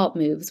jaw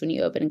moves when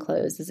you open and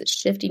close. Is it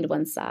shifting to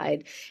one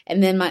side?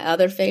 And then my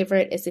other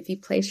favorite is if you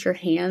place your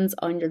hands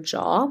on your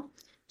jaw,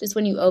 just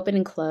when you open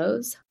and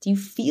close, do you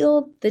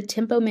feel the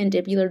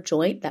temporomandibular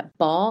joint, that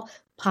ball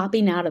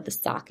popping out of the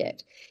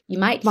socket? You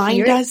might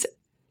hear it.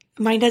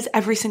 Mine does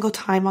every single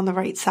time on the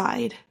right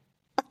side.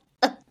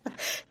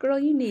 Girl,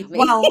 you need me.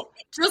 Well,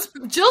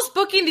 Jill's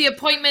booking the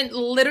appointment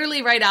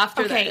literally right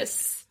after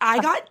this. I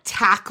got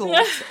tackled.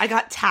 I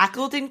got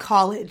tackled in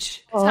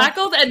college.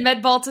 Tackled and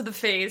med ball to the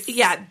face.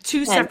 Yeah,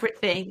 two separate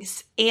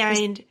things.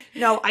 And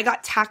no, I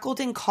got tackled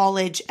in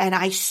college and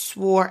I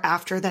swore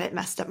after that it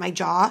messed up my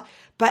jaw.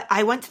 But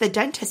I went to the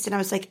dentist and I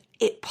was like,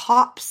 it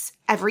pops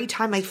every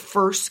time I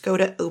first go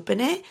to open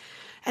it.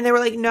 And they were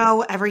like,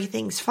 no,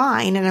 everything's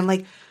fine. And I'm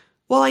like,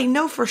 well, I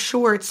know for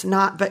sure it's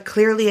not, but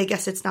clearly I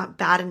guess it's not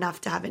bad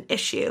enough to have an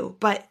issue.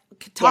 But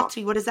talk to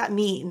me, what does that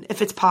mean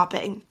if it's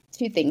popping?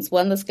 Two things.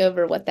 One, let's go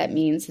over what that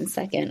means. And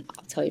second,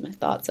 I'll tell you my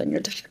thoughts on your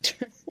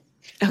doctor.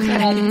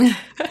 Okay.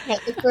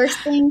 The first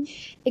thing,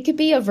 it could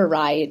be a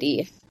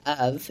variety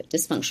of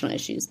dysfunctional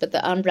issues, but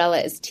the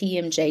umbrella is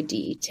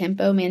TMJD,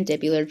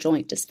 temporomandibular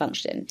joint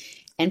dysfunction.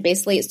 And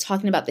basically it's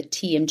talking about the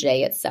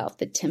TMJ itself,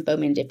 the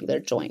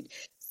temporomandibular joint.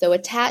 So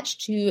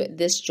attached to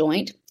this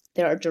joint,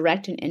 there are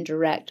direct and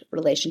indirect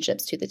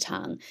relationships to the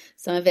tongue.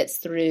 Some of it's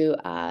through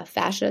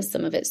fascia,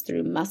 some of it's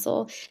through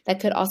muscle. That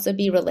could also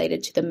be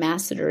related to the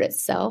masseter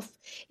itself.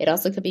 It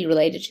also could be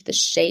related to the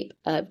shape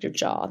of your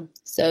jaw.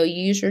 So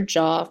you use your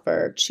jaw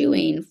for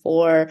chewing,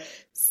 for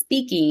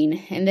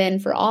speaking, and then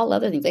for all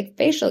other things like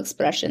facial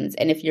expressions.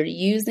 And if you're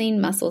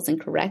using muscles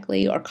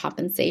incorrectly or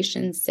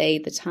compensation, say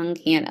the tongue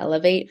can't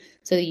elevate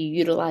so that you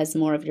utilize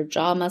more of your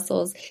jaw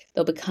muscles,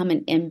 they'll become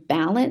an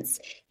imbalance.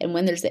 And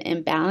when there's an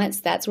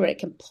imbalance, that's where it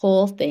can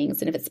pull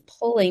things. And if it's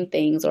pulling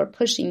things or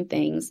pushing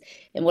things,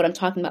 and what I'm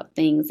talking about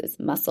things is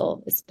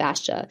muscle, is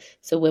fascia.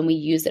 So when we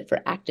use it for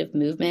active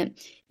movement,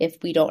 if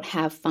we don't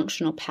have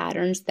functional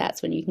patterns,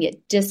 that's when you can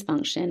get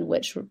dysfunction,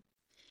 which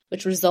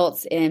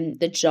results in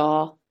the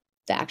jaw,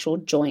 the actual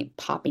joint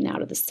popping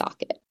out of the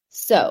socket.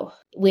 So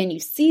when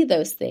you see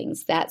those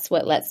things, that's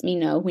what lets me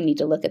know we need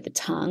to look at the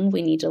tongue.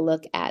 We need to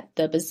look at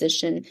the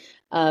position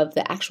of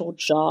the actual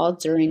jaw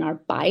during our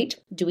bite.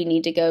 Do we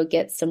need to go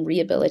get some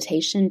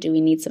rehabilitation? Do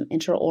we need some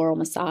intraoral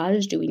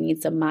massage? Do we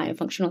need some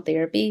myofunctional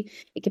therapy?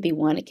 It could be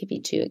one, it could be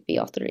two, it could be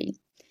all three.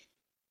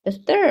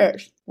 The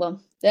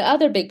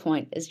other big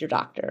point is your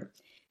doctor.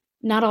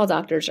 Not all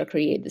doctors are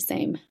created the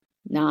same.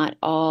 Not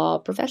all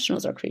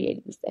professionals are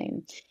created the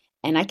same.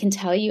 And I can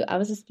tell you, I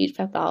was a speech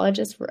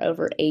pathologist for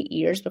over 8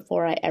 years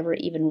before I ever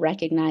even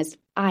recognized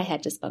I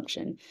had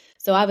dysfunction.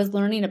 So I was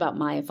learning about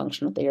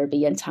myofunctional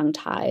therapy and tongue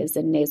ties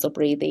and nasal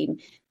breathing.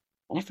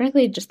 And I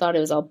frankly just thought it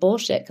was all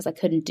bullshit because I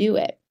couldn't do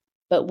it.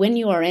 But when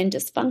you are in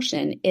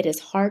dysfunction, it is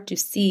hard to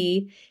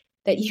see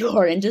that you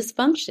are in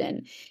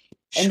dysfunction.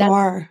 And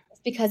Sure.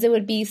 that's because it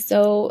would be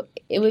so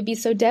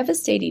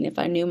devastating if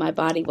I knew my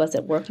body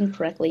wasn't working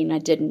correctly and I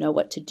didn't know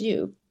what to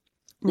do.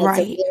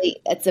 Right.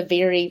 It's a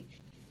very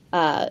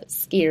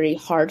scary,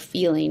 hard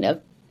feeling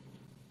of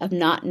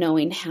not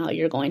knowing how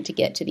you're going to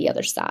get to the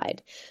other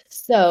side.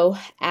 So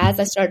as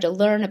I started to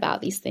learn about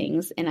these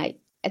things, and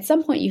at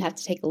some point you have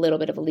to take a little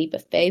bit of a leap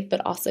of faith,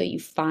 but also you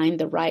find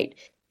the right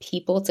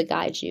people to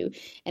guide you.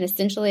 And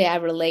essentially I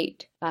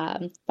relate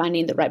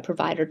finding the right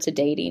provider to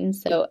dating.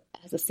 So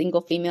as a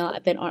single female,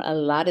 I've been on a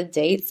lot of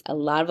dates, a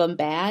lot of them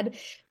bad,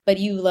 but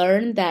you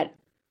learn that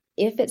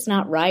if it's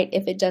not right,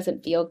 if it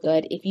doesn't feel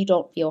good, if you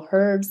don't feel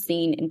heard,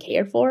 seen, and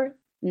cared for,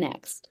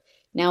 next.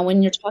 Now,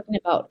 when you're talking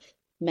about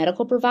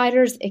medical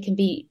providers, it can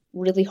be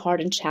really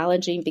hard and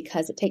challenging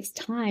because it takes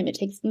time, it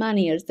takes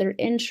money. Is there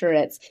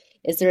insurance?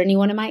 Is there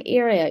anyone in my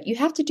area? You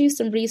have to do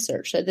some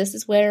research. So this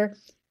is where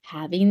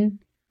having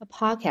a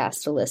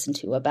podcast to listen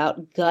to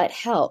about gut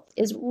health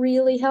is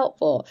really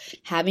helpful.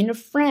 Having a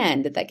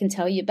friend that can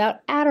tell you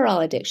about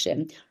Adderall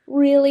addiction,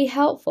 really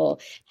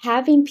helpful.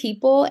 Having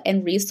people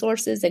and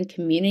resources and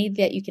community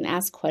that you can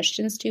ask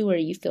questions to where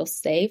you feel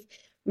safe,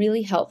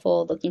 really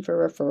helpful. Looking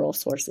for referral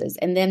sources.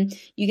 And then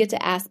you get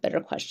to ask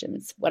better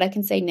questions. What I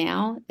can say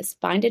now is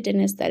find a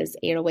dentist that is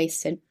airway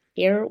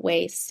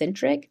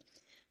centric.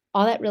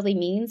 All that really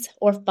means,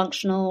 or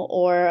functional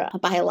or a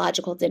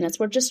biological dentist,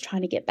 we're just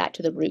trying to get back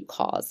to the root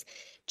cause.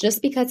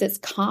 Just because it's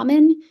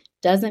common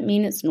doesn't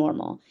mean it's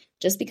normal.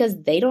 Just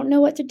because they don't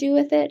know what to do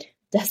with it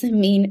doesn't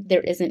mean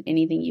there isn't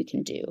anything you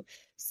can do.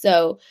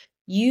 So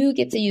you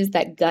get to use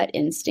that gut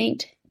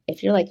instinct.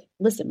 If you're like,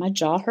 listen, my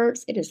jaw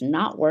hurts, it is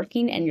not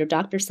working, and your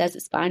doctor says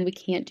it's fine, we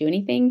can't do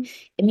anything,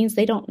 it means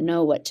they don't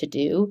know what to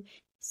do.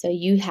 So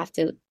you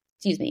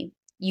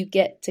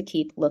get to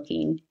keep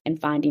looking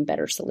and finding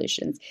better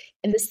solutions.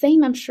 And the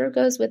same, I'm sure,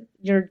 goes with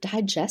your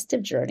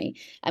digestive journey.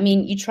 I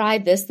mean, you try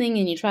this thing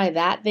and you try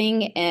that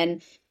thing,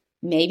 and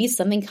maybe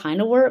something kind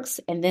of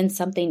works, and then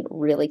something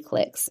really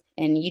clicks.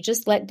 And you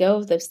just let go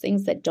of those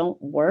things that don't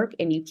work,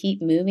 and you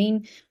keep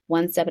moving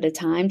one step at a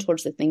time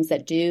towards the things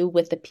that do,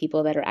 with the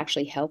people that are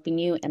actually helping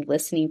you and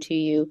listening to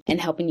you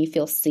and helping you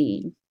feel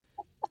seen.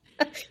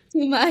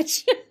 Too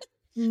much.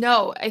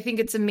 No, I think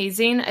it's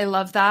amazing. I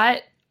love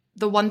that.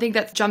 The one thing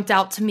that jumped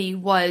out to me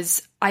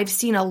was I've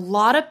seen a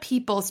lot of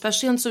people,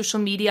 especially on social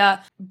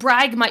media,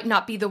 brag might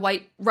not be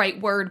the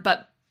right word,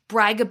 but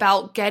brag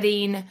about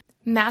getting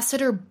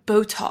masseter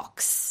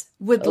Botox.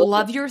 Would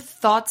love your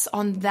thoughts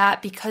on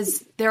that,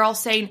 because they're all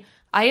saying,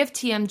 I have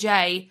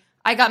TMJ,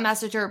 I got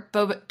masseter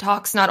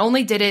Botox. Not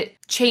only did it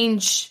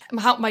change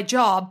my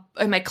jaw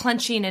and my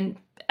clenching and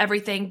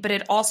everything, but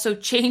it also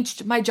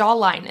changed my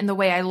jawline and the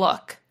way I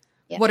look.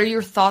 Yeah. What are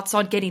your thoughts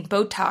on getting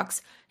Botox?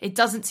 It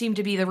doesn't seem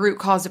to be the root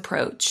cause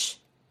approach.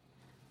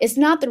 It's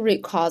not the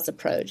root cause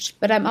approach,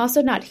 but I'm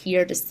also not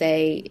here to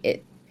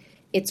say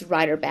it's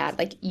right or bad.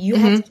 Like, you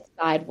have to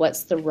decide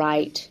what's the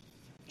right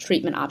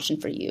treatment option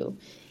for you.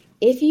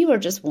 If you are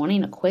just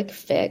wanting a quick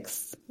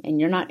fix and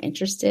you're not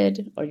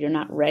interested or you're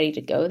not ready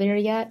to go there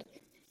yet,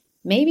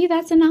 maybe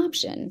that's an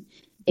option.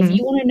 If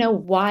you want to know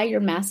why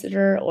your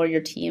masseter or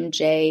your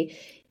TMJ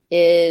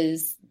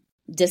is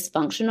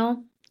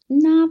dysfunctional,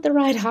 not the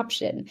right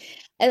option.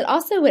 I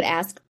also would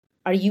ask,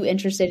 are you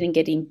interested in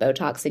getting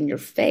Botox in your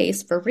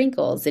face for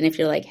wrinkles? And if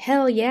you're like,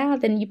 hell yeah,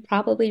 then you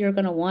probably are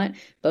going to want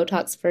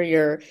Botox for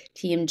your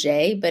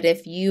TMJ. But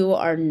if you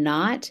are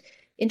not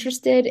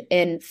interested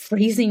in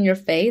freezing your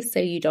face so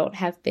you don't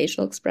have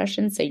facial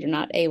expression, so you're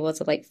not able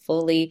to like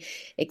fully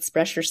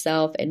express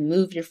yourself and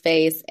move your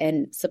face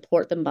and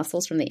support the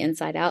muscles from the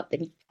inside out,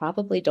 then you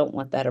probably don't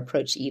want that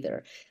approach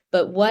either.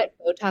 But what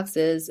Botox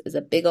is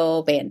a big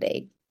old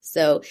Band-Aid.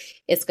 So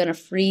it's going to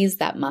freeze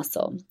that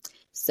muscle.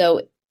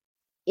 So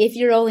if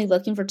you're only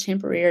looking for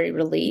temporary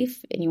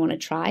relief and you want to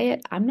try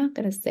it, I'm not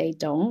going to say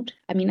don't.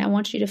 I mean, I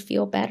want you to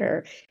feel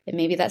better. And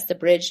maybe that's the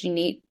bridge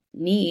you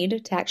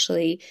need to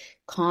actually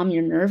calm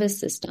your nervous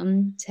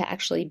system, to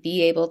actually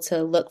be able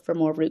to look for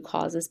more root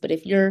causes. But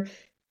if you're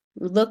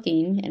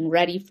looking and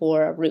ready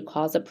for a root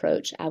cause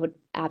approach, I would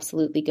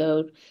absolutely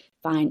go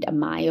find a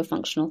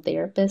myofunctional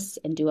therapist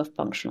and do a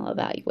functional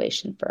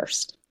evaluation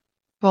first.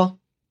 Well,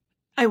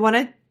 I want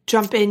to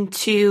jump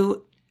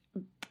into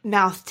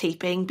mouth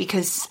taping,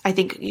 because I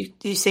think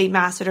you say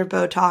masseter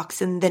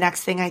Botox, and the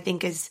next thing I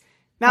think is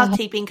mouth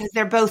taping, because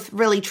they're both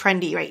really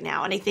trendy right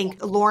now. And I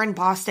think Lauren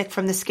Bostic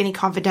from the Skinny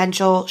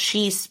Confidential,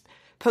 she's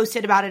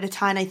posted about it a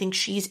ton. I think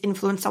she's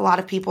influenced a lot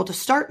of people to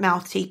start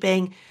mouth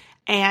taping.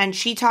 And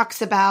she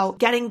talks about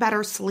getting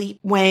better sleep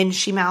when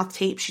she mouth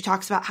tapes. She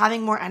talks about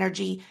having more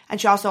energy. And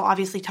she also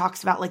obviously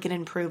talks about like an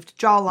improved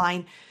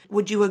jawline.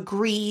 Would you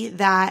agree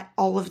that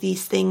all of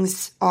these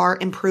things are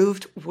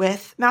improved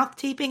with mouth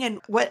taping?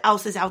 And what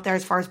else is out there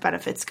as far as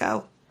benefits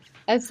go?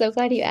 I'm so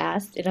glad you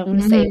asked. And I'm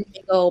going to say a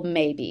big old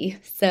maybe.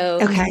 So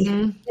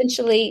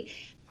essentially,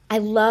 I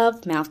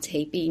love mouth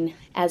taping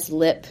as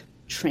lip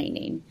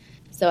training.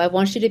 So I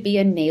want you to be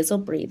a nasal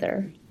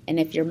breather. And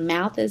if your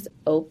mouth is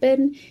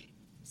open,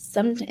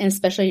 and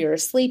especially you're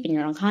asleep and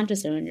you're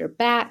unconscious and on your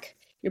back,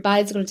 your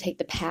body's going to take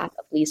the path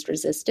of least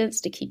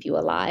resistance to keep you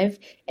alive.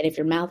 And if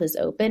your mouth is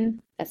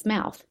open, that's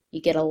mouth.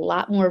 You get a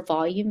lot more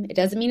volume. It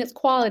doesn't mean it's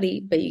quality,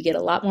 but you get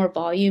a lot more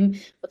volume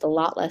with a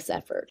lot less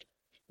effort.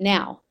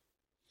 Now,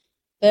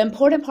 the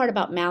important part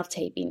about mouth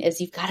taping is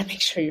you've got to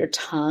make sure your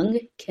tongue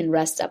can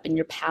rest up in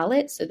your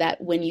palate so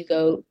that when you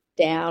go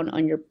down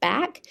on your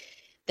back,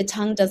 the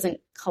tongue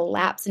doesn't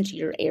collapse into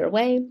your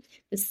airway.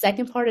 The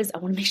second part is I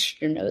want to make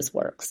sure your nose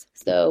works.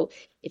 So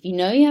if you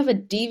know you have a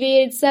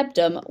deviated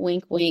septum,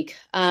 wink, wink,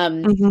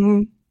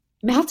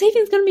 mouth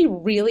taping is going to be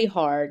really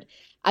hard.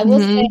 I will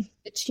say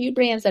the two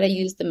brands that I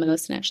use the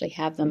most and actually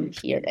have them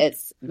here,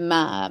 it's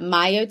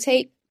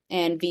Myotape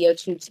and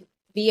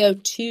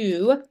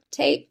VO2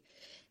 tape.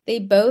 They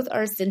both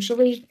are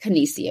essentially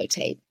kinesio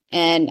tape.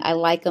 And I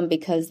like them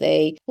because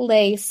they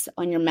place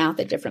on your mouth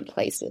at different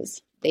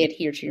places. They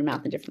adhere to your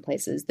mouth in different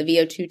places. The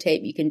VO2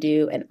 tape, you can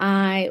do an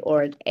I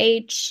or an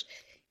H.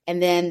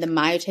 And then the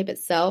Myotape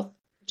itself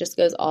just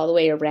goes all the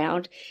way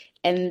around.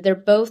 And they're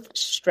both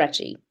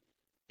stretchy.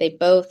 They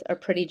both are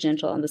pretty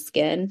gentle on the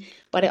skin.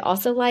 What I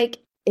also like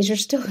is you're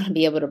still going to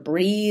be able to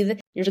breathe.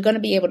 You're going to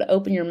be able to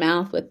open your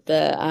mouth with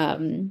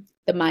the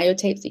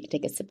Myotape so you can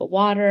take a sip of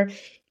water.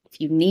 If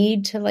you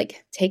need to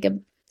like take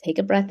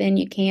a breath in,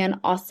 you can.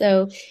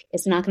 Also,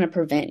 it's not going to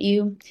prevent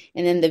you.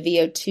 And then the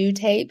VO2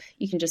 tape,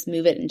 you can just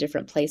move it in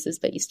different places,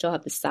 but you still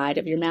have the side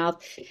of your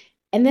mouth.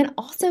 And then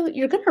also,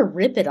 you're going to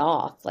rip it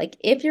off. Like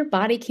if your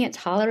body can't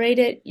tolerate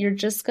it, you're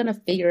just going to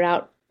figure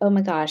out, oh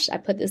my gosh, I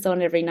put this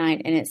on every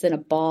night and it's in a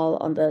ball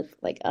on the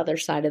like other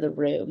side of the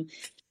room.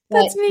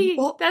 That's me.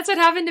 That's what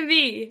happened to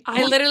me.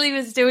 I literally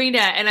was doing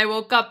it and I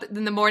woke up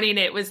in the morning,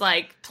 it was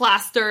like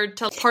plastered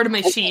to part of my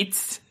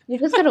sheets. You're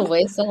just going to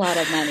waste a lot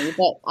of money.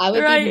 But I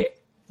would be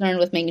concerned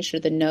with making sure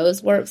the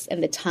nose works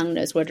and the tongue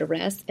knows where to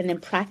rest. And then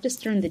practice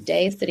during the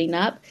day sitting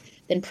up.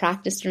 Then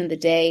practice during the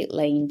day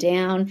laying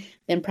down.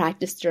 Then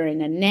practice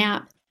during a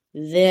nap.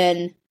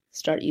 Then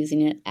start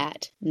using it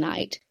at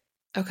night.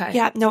 Okay.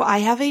 Yeah, no, I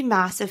have a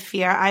massive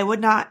fear. I'm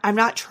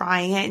not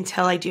trying it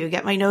until I do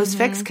get my nose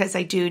fixed, because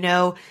I do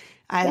know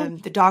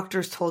the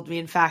doctors told me,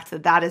 in fact,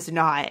 that is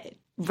not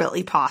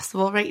really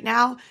possible right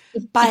now.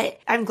 But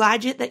I'm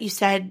glad that you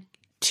said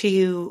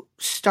to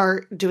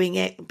start doing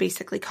it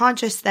basically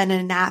conscious, then in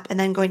a nap, and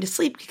then going to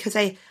sleep, because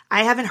I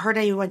haven't heard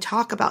anyone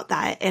talk about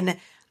that. And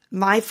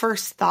my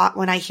first thought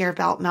when I hear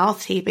about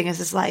mouth taping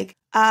is like,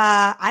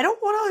 I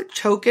don't want to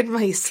choke in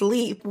my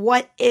sleep.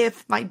 What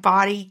if my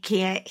body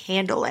can't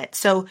handle it?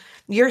 So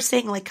you're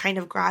saying like kind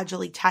of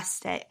gradually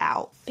test it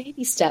out.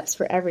 Baby steps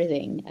for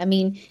everything. I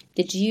mean,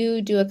 did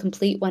you do a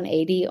complete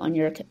 180 on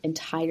your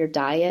entire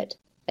diet,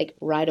 like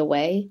right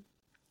away?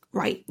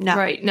 Right. No.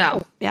 Right.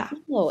 No. Yeah.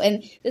 No.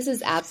 And this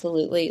is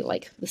absolutely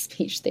like the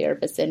speech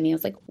therapist in me. I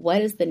was like,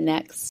 what is the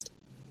next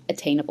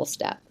attainable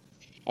step?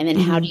 And then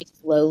how do you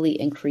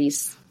slowly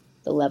increase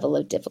the level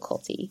of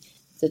difficulty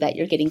so that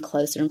you're getting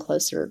closer and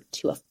closer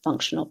to a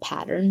functional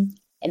pattern?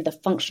 And the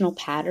functional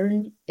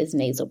pattern is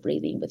nasal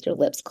breathing with your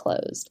lips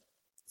closed.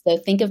 So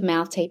think of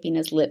mouth taping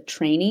as lip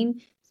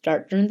training.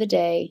 Start during the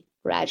day,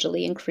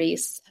 gradually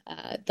increase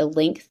the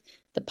length,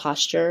 the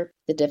posture,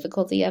 the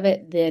difficulty of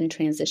it, then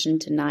transition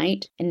to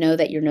night, and know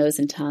that your nose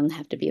and tongue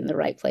have to be in the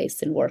right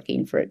place and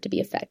working for it to be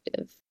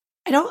effective.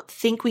 I don't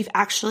think we've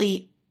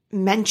actually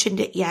mentioned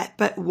it yet,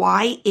 but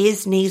why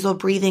is nasal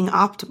breathing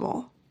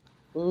optimal?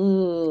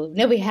 Ooh,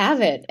 no, we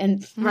haven't.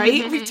 And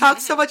right? We've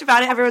talked so much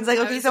about it. Everyone's like,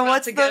 okay, so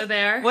what's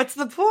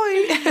the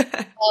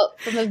point? Well,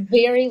 from a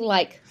very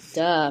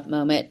duh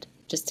moment,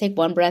 just take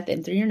one breath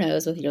in through your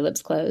nose with your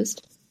lips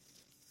closed.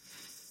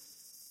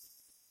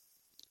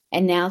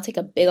 And now take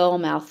a big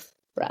old mouth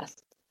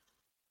breath.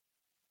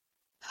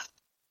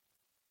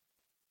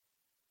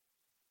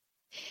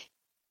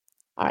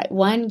 All right.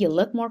 One, you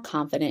look more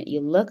confident.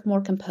 You look more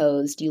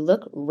composed. You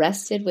look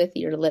rested with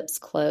your lips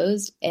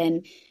closed,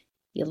 and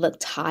you look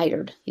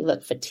tired. You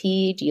look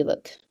fatigued. You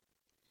look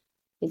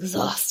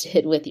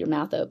exhausted with your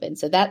mouth open.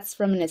 So that's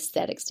from an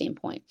aesthetic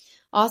standpoint.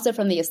 Also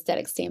from the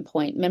aesthetic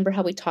standpoint, remember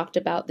how we talked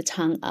about the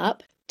tongue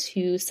up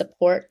to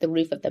support the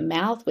roof of the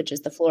mouth, which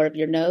is the floor of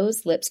your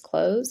nose, lips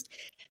closed.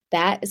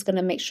 That is going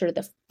to make sure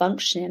the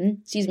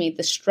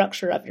the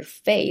structure of your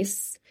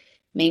face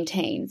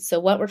maintains. So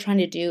what we're trying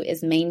to do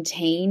is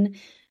maintain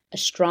a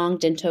strong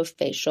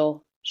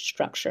dentofacial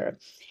structure.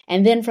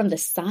 And then from the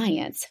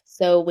science,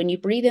 so when you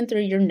breathe in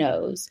through your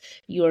nose,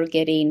 you're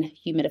getting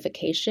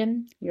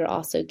humidification, you're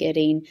also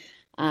getting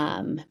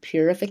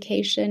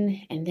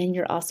purification, and then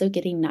you're also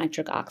getting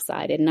nitric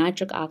oxide. And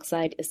nitric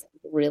oxide is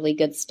really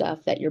good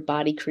stuff that your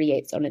body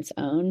creates on its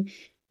own.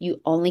 You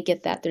only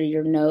get that through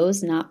your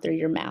nose, not through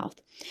your mouth.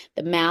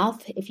 The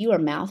mouth, if you are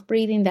mouth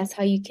breathing, that's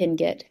how you can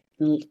get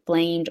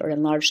inflamed or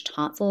enlarged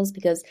tonsils,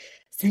 because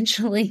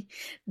essentially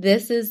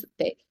this is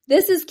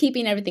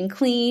keeping everything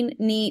clean,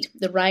 neat,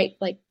 the right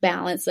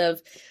balance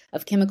of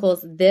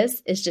chemicals.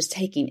 This is just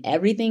taking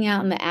everything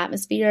out in the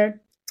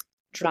atmosphere,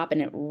 dropping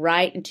it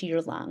right into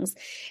your lungs.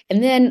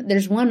 And then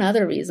there's one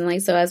other reason,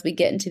 so as we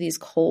get into these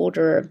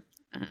colder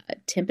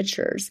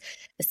temperatures,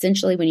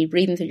 essentially when you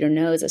breathe in through your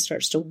nose, it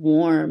starts to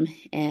warm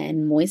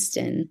and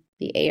moisten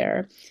the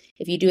air.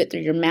 If you do it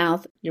through your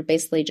mouth, you're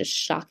basically just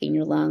shocking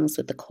your lungs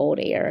with the cold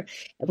air.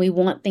 And we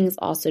want things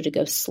also to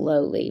go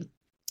slowly.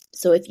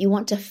 So if you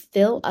want to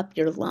fill up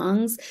your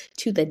lungs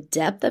to the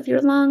depth of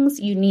your lungs,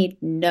 you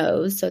need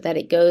nose so that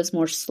it goes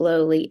more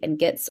slowly and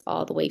gets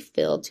all the way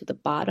filled to the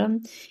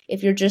bottom.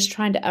 If you're just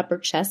trying to upper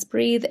chest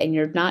breathe and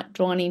you're not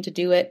wanting to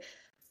do it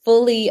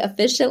fully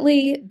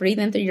efficiently, breathe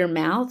in through your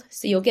mouth.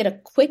 So you'll get a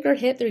quicker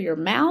hit through your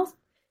mouth,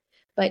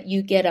 but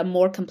you get a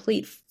more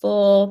complete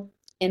full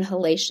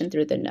inhalation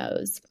through the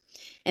nose.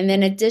 And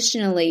then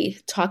additionally,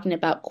 talking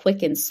about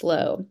quick and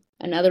slow.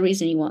 Another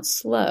reason you want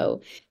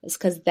slow is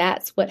because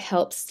that's what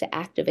helps to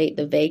activate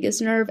the vagus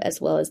nerve as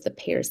well as the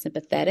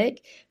parasympathetic.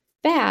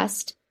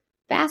 Fast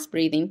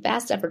breathing,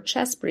 fast upper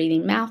chest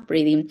breathing, mouth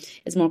breathing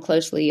is more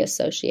closely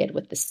associated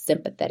with the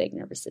sympathetic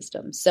nervous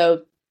system.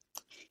 So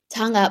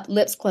tongue up,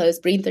 lips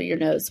closed, breathe through your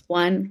nose.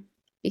 One,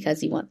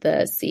 because you want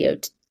the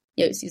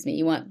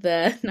you want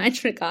the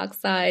nitric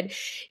oxide.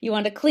 You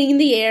want to clean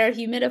the air,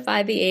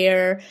 humidify the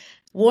air,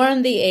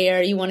 warm the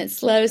air. You want it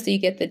slow so you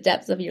get the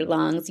depths of your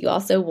lungs. You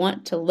also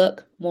want to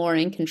look more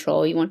in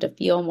control. You want to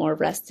feel more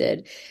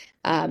rested.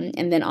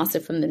 And then also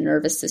from the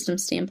nervous system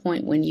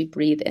standpoint, when you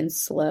breathe in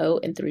slow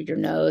and through your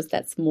nose,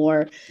 that's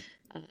more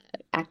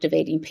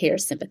activating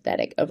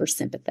parasympathetic over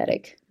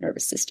sympathetic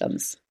nervous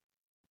systems.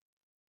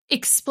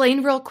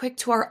 Explain real quick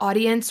to our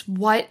audience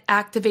what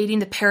activating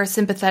the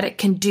parasympathetic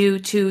can do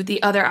to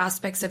the other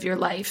aspects of your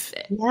life,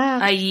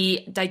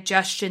 i.e.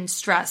 digestion,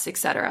 stress,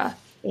 etc.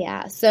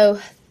 Yeah, so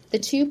the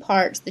two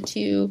parts, the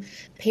two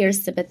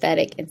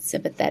parasympathetic and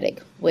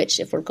sympathetic,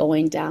 which if we're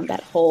going down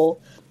that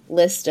whole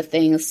list of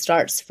things,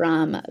 starts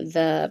from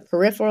the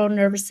peripheral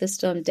nervous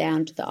system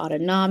down to the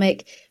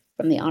autonomic,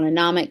 from the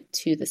autonomic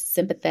to the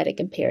sympathetic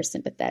and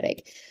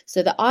parasympathetic.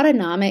 So the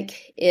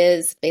autonomic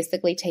is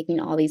basically taking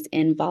all these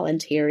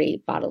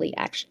involuntary bodily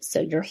actions. So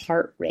your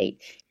heart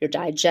rate, your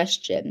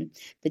digestion,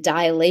 the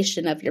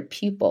dilation of your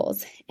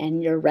pupils,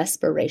 and your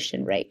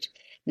respiration rate.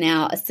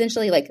 Now,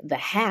 essentially, like the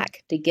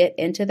hack to get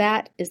into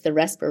that is the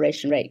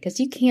respiration rate,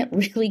 because you can't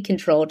really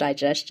control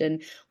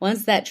digestion.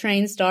 Once that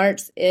train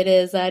starts, it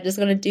is just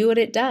going to do what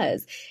it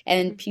does.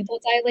 And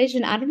pupil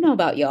dilation, I don't know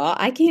about y'all.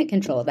 I can't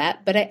control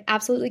that, but I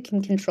absolutely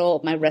can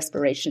control my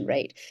respiration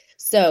rate.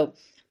 So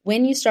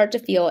when you start to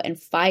feel in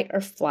fight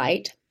or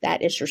flight,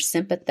 that is your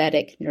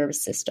sympathetic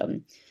nervous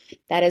system.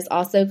 That is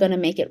also going to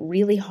make it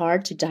really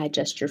hard to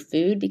digest your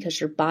food, because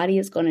your body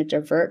is going to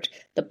divert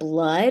the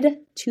blood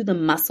to the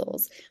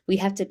muscles. We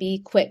have to be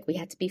quick. We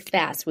have to be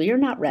fast. We are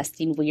not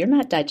resting. We are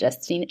not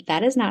digesting.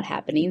 That is not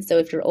happening. So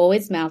if you're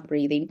always mouth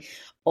breathing,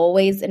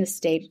 always in a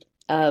state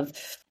of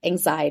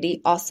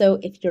anxiety, also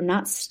if you're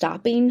not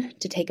stopping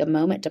to take a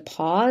moment to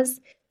pause,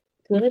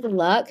 good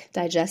luck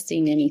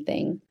digesting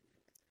anything.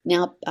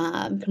 Now,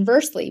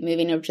 conversely,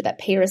 moving over to that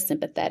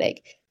parasympathetic,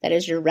 that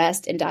is your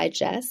rest and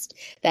digest.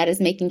 That is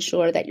making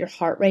sure that your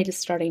heart rate is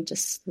starting to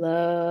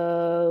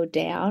slow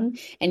down.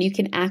 And you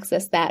can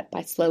access that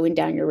by slowing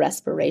down your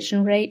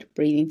respiration rate,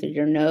 breathing through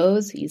your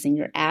nose, using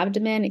your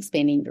abdomen,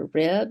 expanding your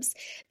ribs.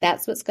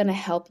 That's what's going to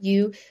help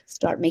you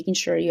start making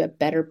sure you have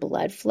better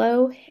blood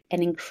flow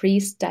and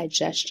increase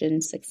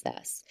digestion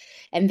success.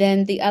 And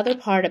then the other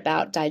part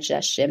about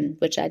digestion,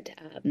 which I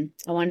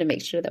wanted to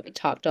make sure that we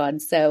talked on.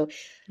 So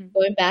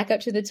going back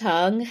up to the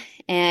tongue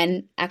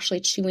and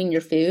actually chewing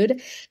your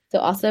food. So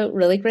also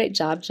really great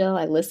job, Jill.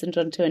 I listened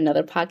to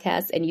another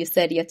podcast and you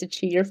said you have to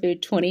chew your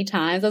food 20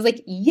 times. I was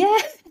like,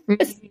 yes,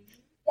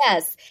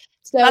 yes.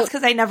 So that's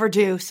because I never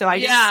do. So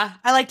I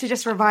like to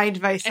just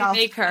remind myself. And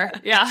make her.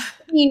 Yeah.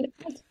 I mean,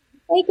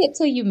 make it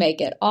till you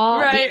make it.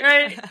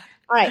 Right.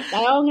 All right,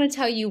 now I'm going to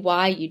tell you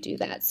why you do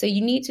that. So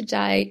you need to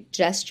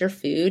digest your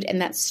food,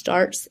 and that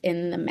starts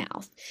in the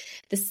mouth.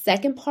 The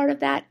second part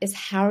of that is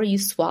how are you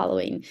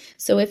swallowing?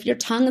 So if your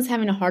tongue is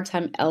having a hard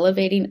time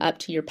elevating up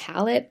to your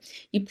palate,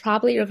 you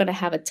probably are going to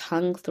have a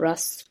tongue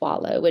thrust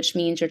swallow, which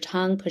means your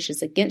tongue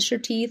pushes against your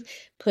teeth,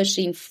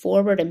 pushing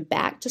forward and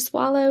back to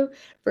swallow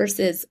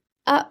versus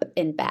up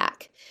and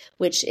back,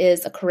 which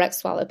is a correct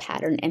swallow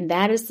pattern. And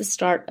that is the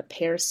start of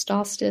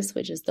peristalsis,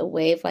 which is the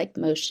wave-like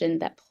motion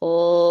that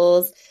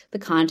pulls the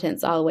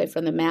contents all the way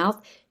from the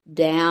mouth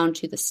down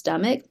to the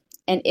stomach.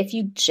 And if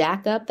you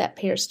jack up that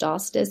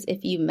peristalsis,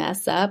 if you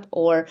mess up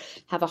or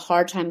have a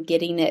hard time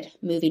getting it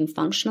moving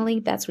functionally,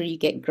 that's where you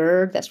get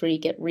GERD, that's where you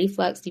get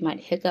reflux, you might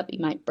hiccup, you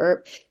might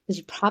burp, because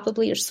you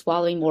probably are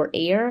swallowing more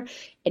air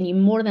and you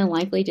more than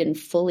likely didn't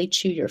fully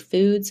chew your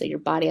food, so your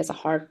body has a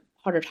harder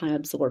time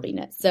absorbing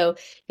it. So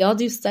y'all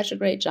do such a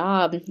great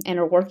job and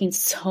are working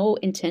so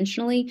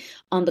intentionally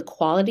on the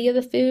quality of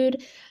the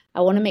food.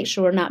 I want to make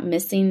sure we're not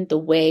missing the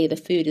way the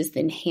food is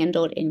then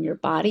handled in your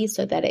body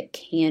so that it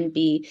can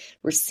be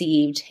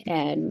received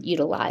and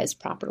utilized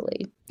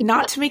properly.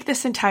 Not to make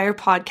this entire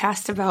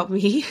podcast about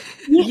me.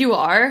 You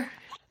are.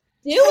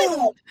 Do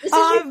it. This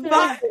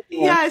is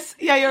yes.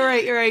 Yeah,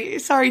 you're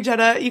right. Sorry,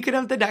 Jenna. You can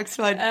have the next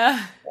one.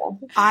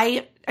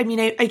 I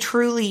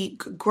truly,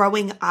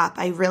 growing up,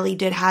 I really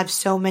did have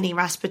so many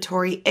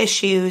respiratory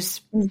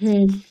issues.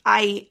 Mm-hmm.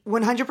 I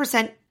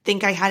 100%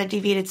 think I had a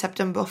deviated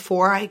septum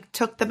before I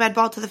took the med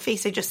ball to the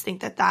face. I just think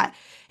that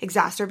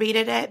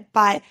exacerbated it.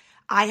 But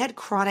I had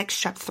chronic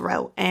strep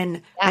throat,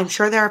 and I'm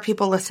sure there are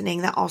people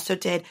listening that also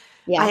did.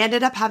 Yeah. I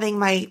ended up having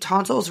my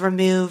tonsils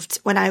removed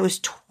when I was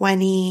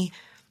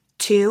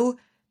 22.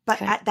 But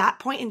at that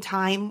point in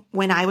time,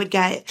 when I would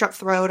get strep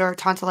throat or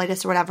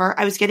tonsillitis or whatever,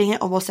 I was getting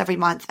it almost every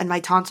month, and my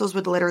tonsils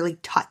would literally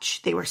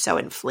touch. They were so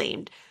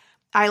inflamed.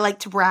 I like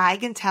to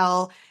brag and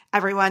tell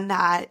everyone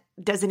that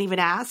doesn't even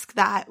ask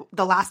that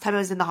the last time I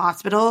was in the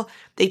hospital,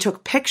 they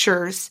took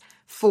pictures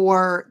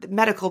for the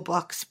medical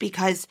books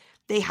because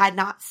they had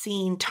not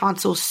seen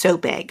tonsils so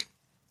big.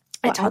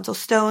 And tonsil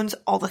stones,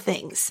 all the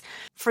things.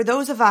 For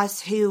those of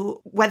us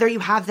who, whether you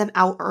have them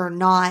out or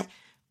not,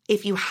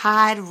 if you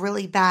had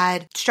really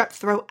bad strep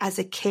throat as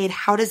a kid,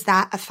 how does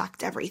that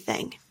affect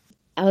everything?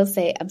 I will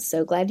say, I'm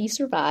so glad you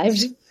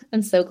survived.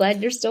 I'm so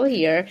glad you're still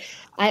here.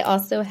 I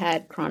also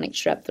had chronic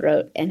strep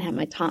throat and had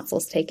my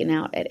tonsils taken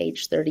out at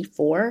age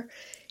 34.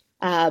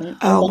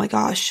 Oh my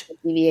gosh.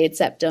 Deviated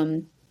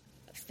septum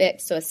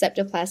fix, so a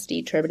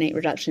septoplasty, turbinate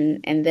reduction,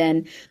 and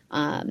then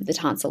the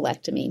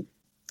tonsillectomy.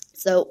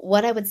 So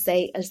what I would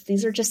say is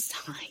these are just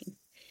signs.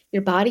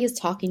 Your body is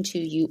talking to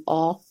you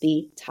all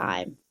the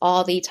time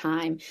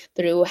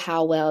through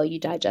how well you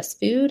digest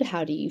food,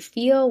 how do you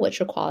feel, what's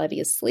your quality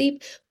of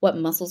sleep, what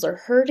muscles are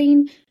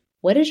hurting,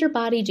 what is your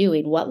body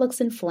doing, what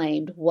looks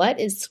inflamed, what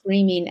is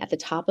screaming at the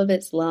top of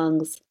its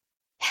lungs,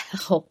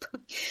 help,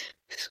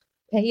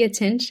 pay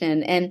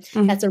attention. And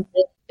that's a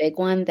really big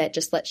one that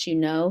just lets you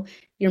know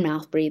you're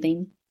mouth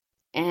breathing.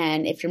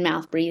 And if you're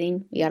mouth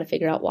breathing, we got to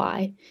figure out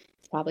why.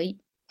 It's probably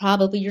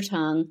your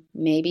tongue,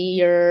 maybe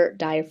your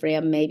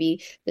diaphragm,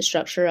 maybe the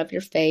structure of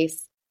your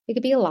face. It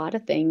could be a lot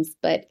of things,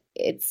 but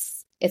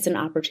it's an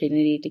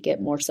opportunity to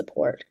get more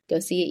support. Go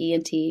see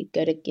an ENT,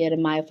 go to get a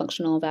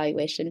myofunctional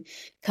evaluation.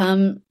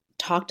 Come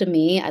talk to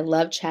me. I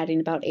love chatting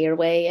about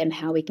airway and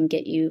how we can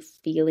get you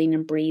feeling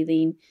and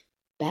breathing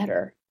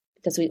better,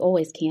 because we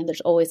always can.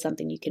 There's always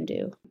something you can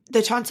do. The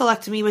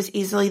tonsillectomy was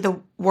easily the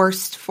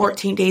worst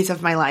 14 days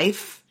of my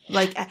life.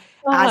 Like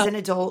as an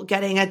adult,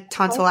 getting a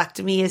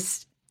tonsillectomy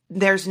is,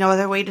 there's no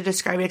other way to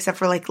describe it except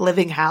for like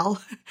living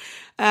hell.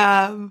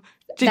 Yeah,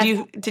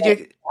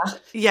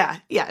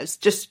 it's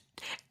just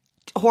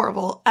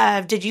horrible.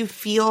 Did you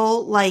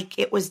feel like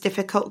it was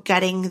difficult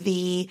getting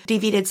the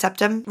deviated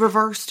septum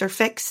reversed or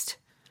fixed?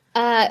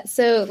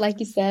 So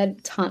like you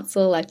said,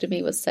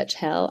 tonsillectomy was such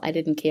hell. I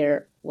didn't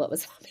care what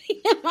was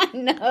happening in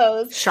my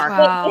nose. Sure.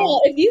 Wow.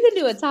 But, if you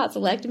can do a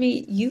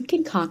tonsillectomy, you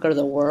can conquer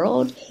the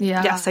world.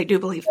 Yeah. Yes, I do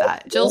believe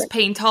that. Jill's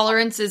pain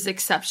tolerance is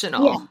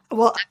exceptional. Yeah.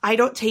 Well, I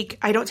don't take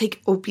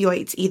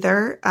opioids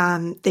either.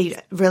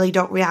 They really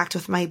don't react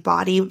with my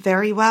body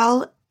very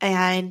well.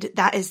 And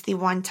that is the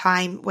one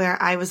time where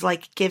I was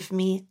like, give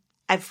me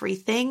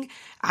everything.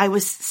 I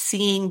was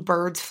seeing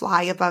birds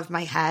fly above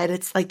my head.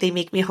 It's like they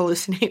make me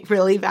hallucinate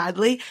really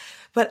badly,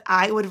 but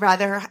I would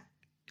rather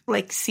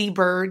like see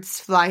birds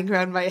flying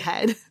around my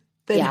head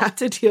than have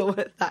to deal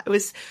with that.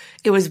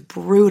 It was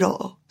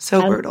brutal.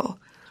 So brutal.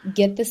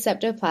 Get the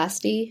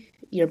septoplasty.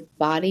 Your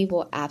body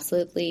will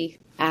absolutely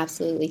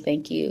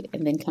thank you,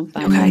 and then come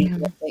find me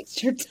and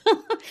fix your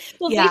tongue.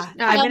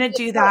 I'm going to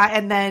do that,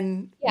 and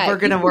then we're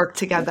going to work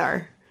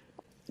together.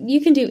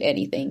 You can do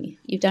anything.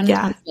 You've done a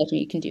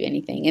tonsillectomy, you can do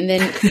anything. And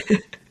then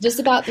just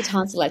about the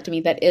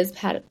tonsillectomy, that is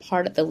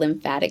part of the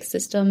lymphatic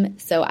system.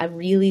 So I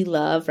really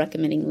love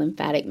recommending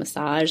lymphatic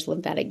massage,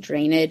 lymphatic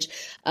drainage,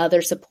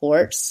 other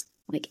supports,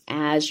 like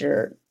as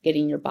you're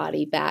getting your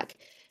body back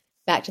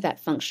to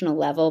that functional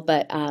level.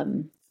 But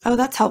oh,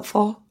 that's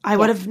helpful. I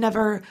would have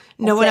never,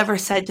 no one ever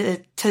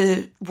said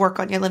to work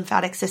on your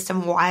lymphatic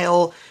system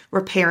while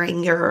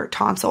repairing your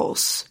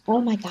tonsils.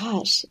 Oh my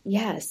gosh.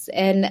 Yes.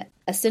 And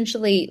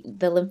essentially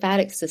the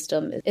lymphatic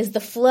system is the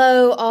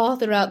flow all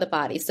throughout the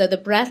body. So the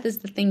breath is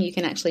the thing you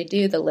can actually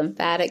do. The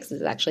lymphatics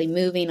is actually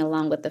moving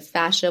along with the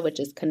fascia, which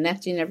is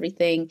connecting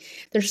everything.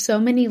 There's so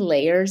many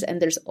layers,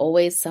 and there's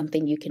always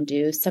something you can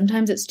do.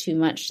 Sometimes it's too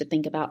much to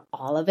think about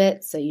all of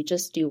it. So you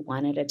just do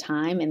one at a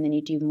time, and then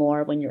you do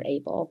more when you're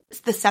able.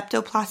 It's the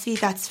septoplasty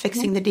that's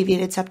fixing the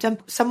deviated septum.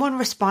 Someone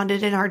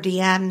responded in our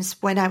DMs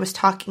when I was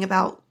talking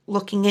about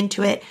looking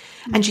into it,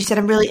 and she said,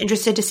 I'm really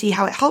interested to see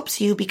how it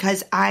helps you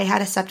because I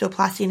had a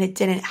septoplasty and it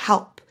didn't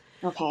help.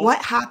 Okay. What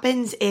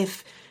happens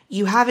if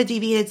you have a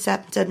deviated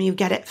septum, you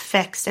get it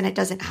fixed and it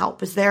doesn't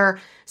help? Is there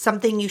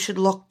something you should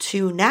look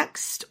to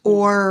next,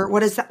 or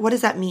what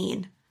does that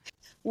mean?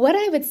 What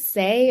I would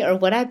say, or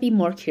what I'd be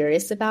more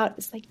curious about,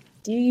 is like,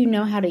 do you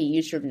know how to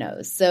use your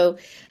nose? So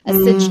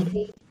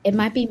essentially, it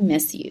might be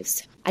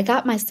misuse. I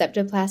got my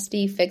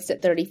septoplasty fixed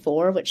at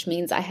 34, which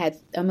means I had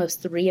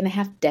almost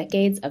 3.5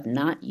 decades of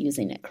not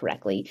using it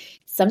correctly.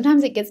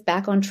 Sometimes it gets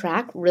back on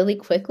track really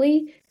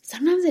quickly.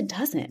 Sometimes it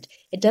doesn't.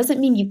 It doesn't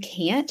mean you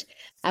can't.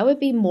 I would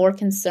be more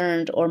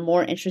concerned or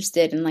more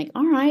interested in like,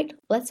 all right,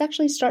 let's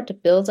actually start to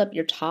build up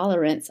your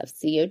tolerance of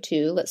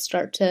CO2. Let's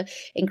start to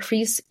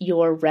increase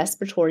your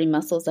respiratory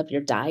muscles of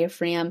your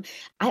diaphragm.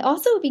 I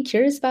also would be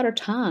curious about her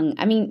tongue.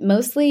 I mean,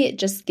 mostly it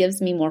just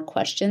gives me more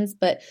questions,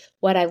 but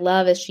what I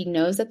love is she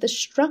knows that the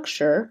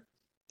structure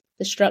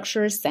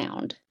is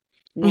sound.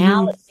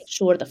 Now let's make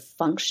sure the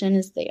function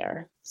is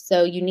there.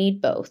 So you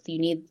need both. You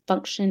need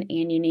function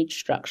and you need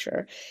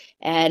structure.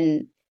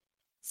 And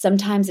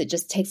sometimes it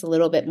just takes a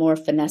little bit more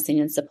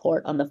finessing and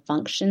support on the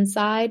function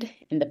side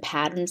and the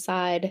pattern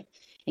side,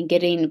 and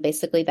getting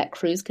basically that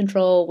cruise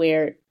control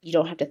where you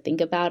don't have to think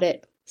about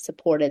it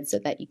supported so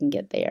that you can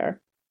get there.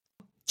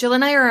 Jill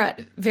and I are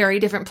at very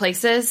different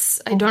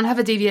places. I don't have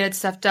a deviated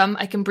septum.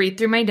 I can breathe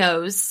through my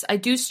nose. I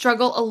do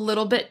struggle a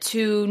little bit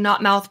to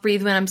not mouth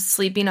breathe when I'm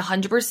sleeping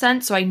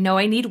 100%, so I know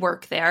I need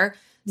work there.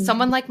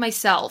 Someone like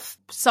myself,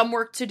 some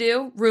work to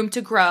do, room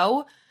to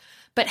grow.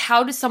 But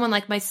how does someone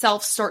like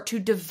myself start to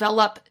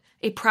develop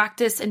a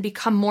practice and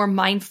become more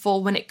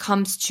mindful when it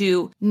comes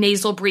to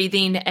nasal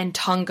breathing and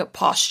tongue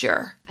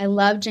posture? I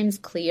love James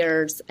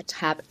Clear's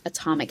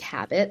Atomic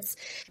Habits.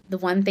 The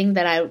one thing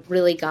that I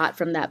really got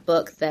from that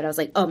book that I was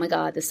like, oh my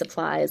God, this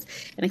applies.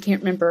 And I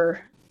can't remember.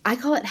 I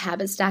call it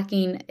habit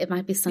stacking. It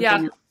might be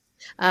something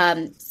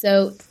else.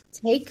 So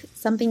take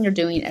something you're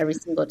doing every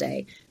single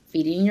day.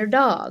 Feeding your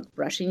dog,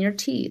 brushing your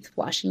teeth,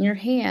 washing your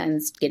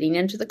hands, getting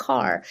into the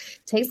car.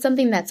 Take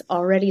something that's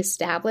already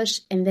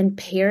established and then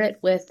pair it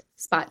with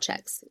spot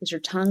checks. Is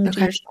your tongue to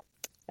your shop?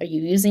 Are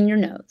you using your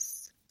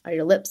nose? Are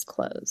your lips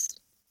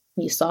closed?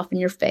 Can you soften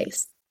your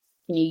face?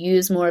 Can you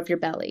use more of your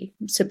belly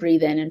to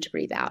breathe in and to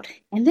breathe out?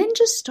 And then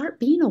just start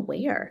being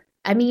aware.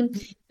 I mean,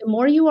 the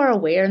more you are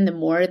aware and the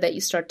more that you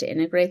start to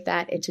integrate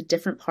that into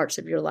different parts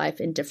of your life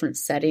in different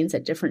settings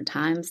at different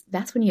times,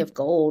 that's when you have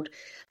gold.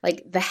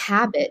 Like the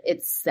habit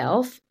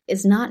itself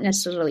is not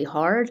necessarily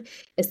hard.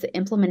 It's the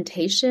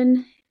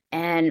implementation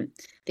and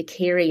the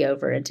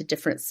carryover into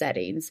different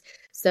settings.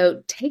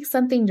 So take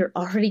something you're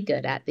already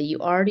good at that you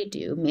already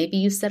do. Maybe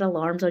you set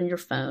alarms on your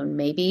phone.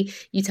 Maybe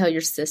you tell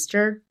your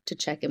sister to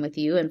check in with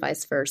you and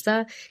vice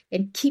versa,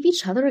 and keep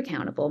each other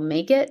accountable.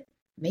 Make it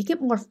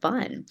more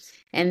fun.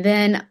 And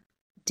then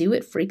do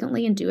it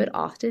frequently and do it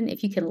often,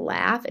 if you can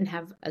laugh and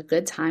have a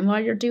good time while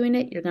you're doing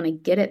it, you're going to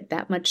get it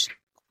that much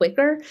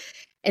quicker.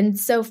 And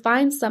so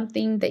find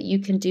something that you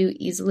can do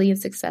easily and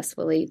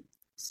successfully.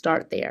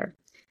 Start there.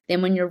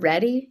 Then when you're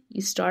ready,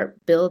 you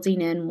start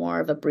building in more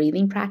of a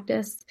breathing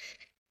practice.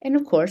 And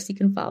of course, you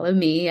can follow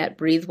me at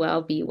Breathe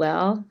Well, Be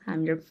Well.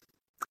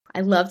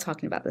 I love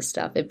talking about this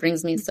stuff. It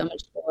brings me so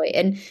much joy.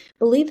 And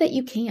believe that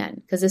you can,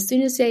 because as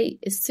soon as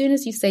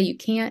you say you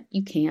can't,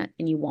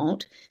 and you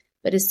won't.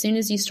 But as soon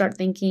as you start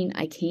thinking,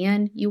 I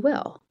can, you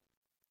will.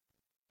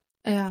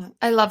 Yeah,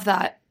 I love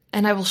that.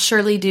 And I will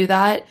surely do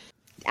that.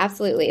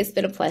 Absolutely. It's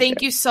been a pleasure.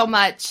 Thank you so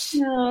much.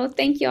 No,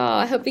 thank y'all.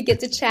 I hope we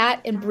get to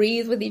chat and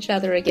breathe with each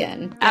other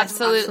again.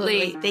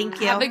 Absolutely. Thank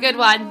you. Have a good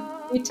one.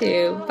 You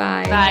too.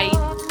 Bye.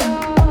 Bye.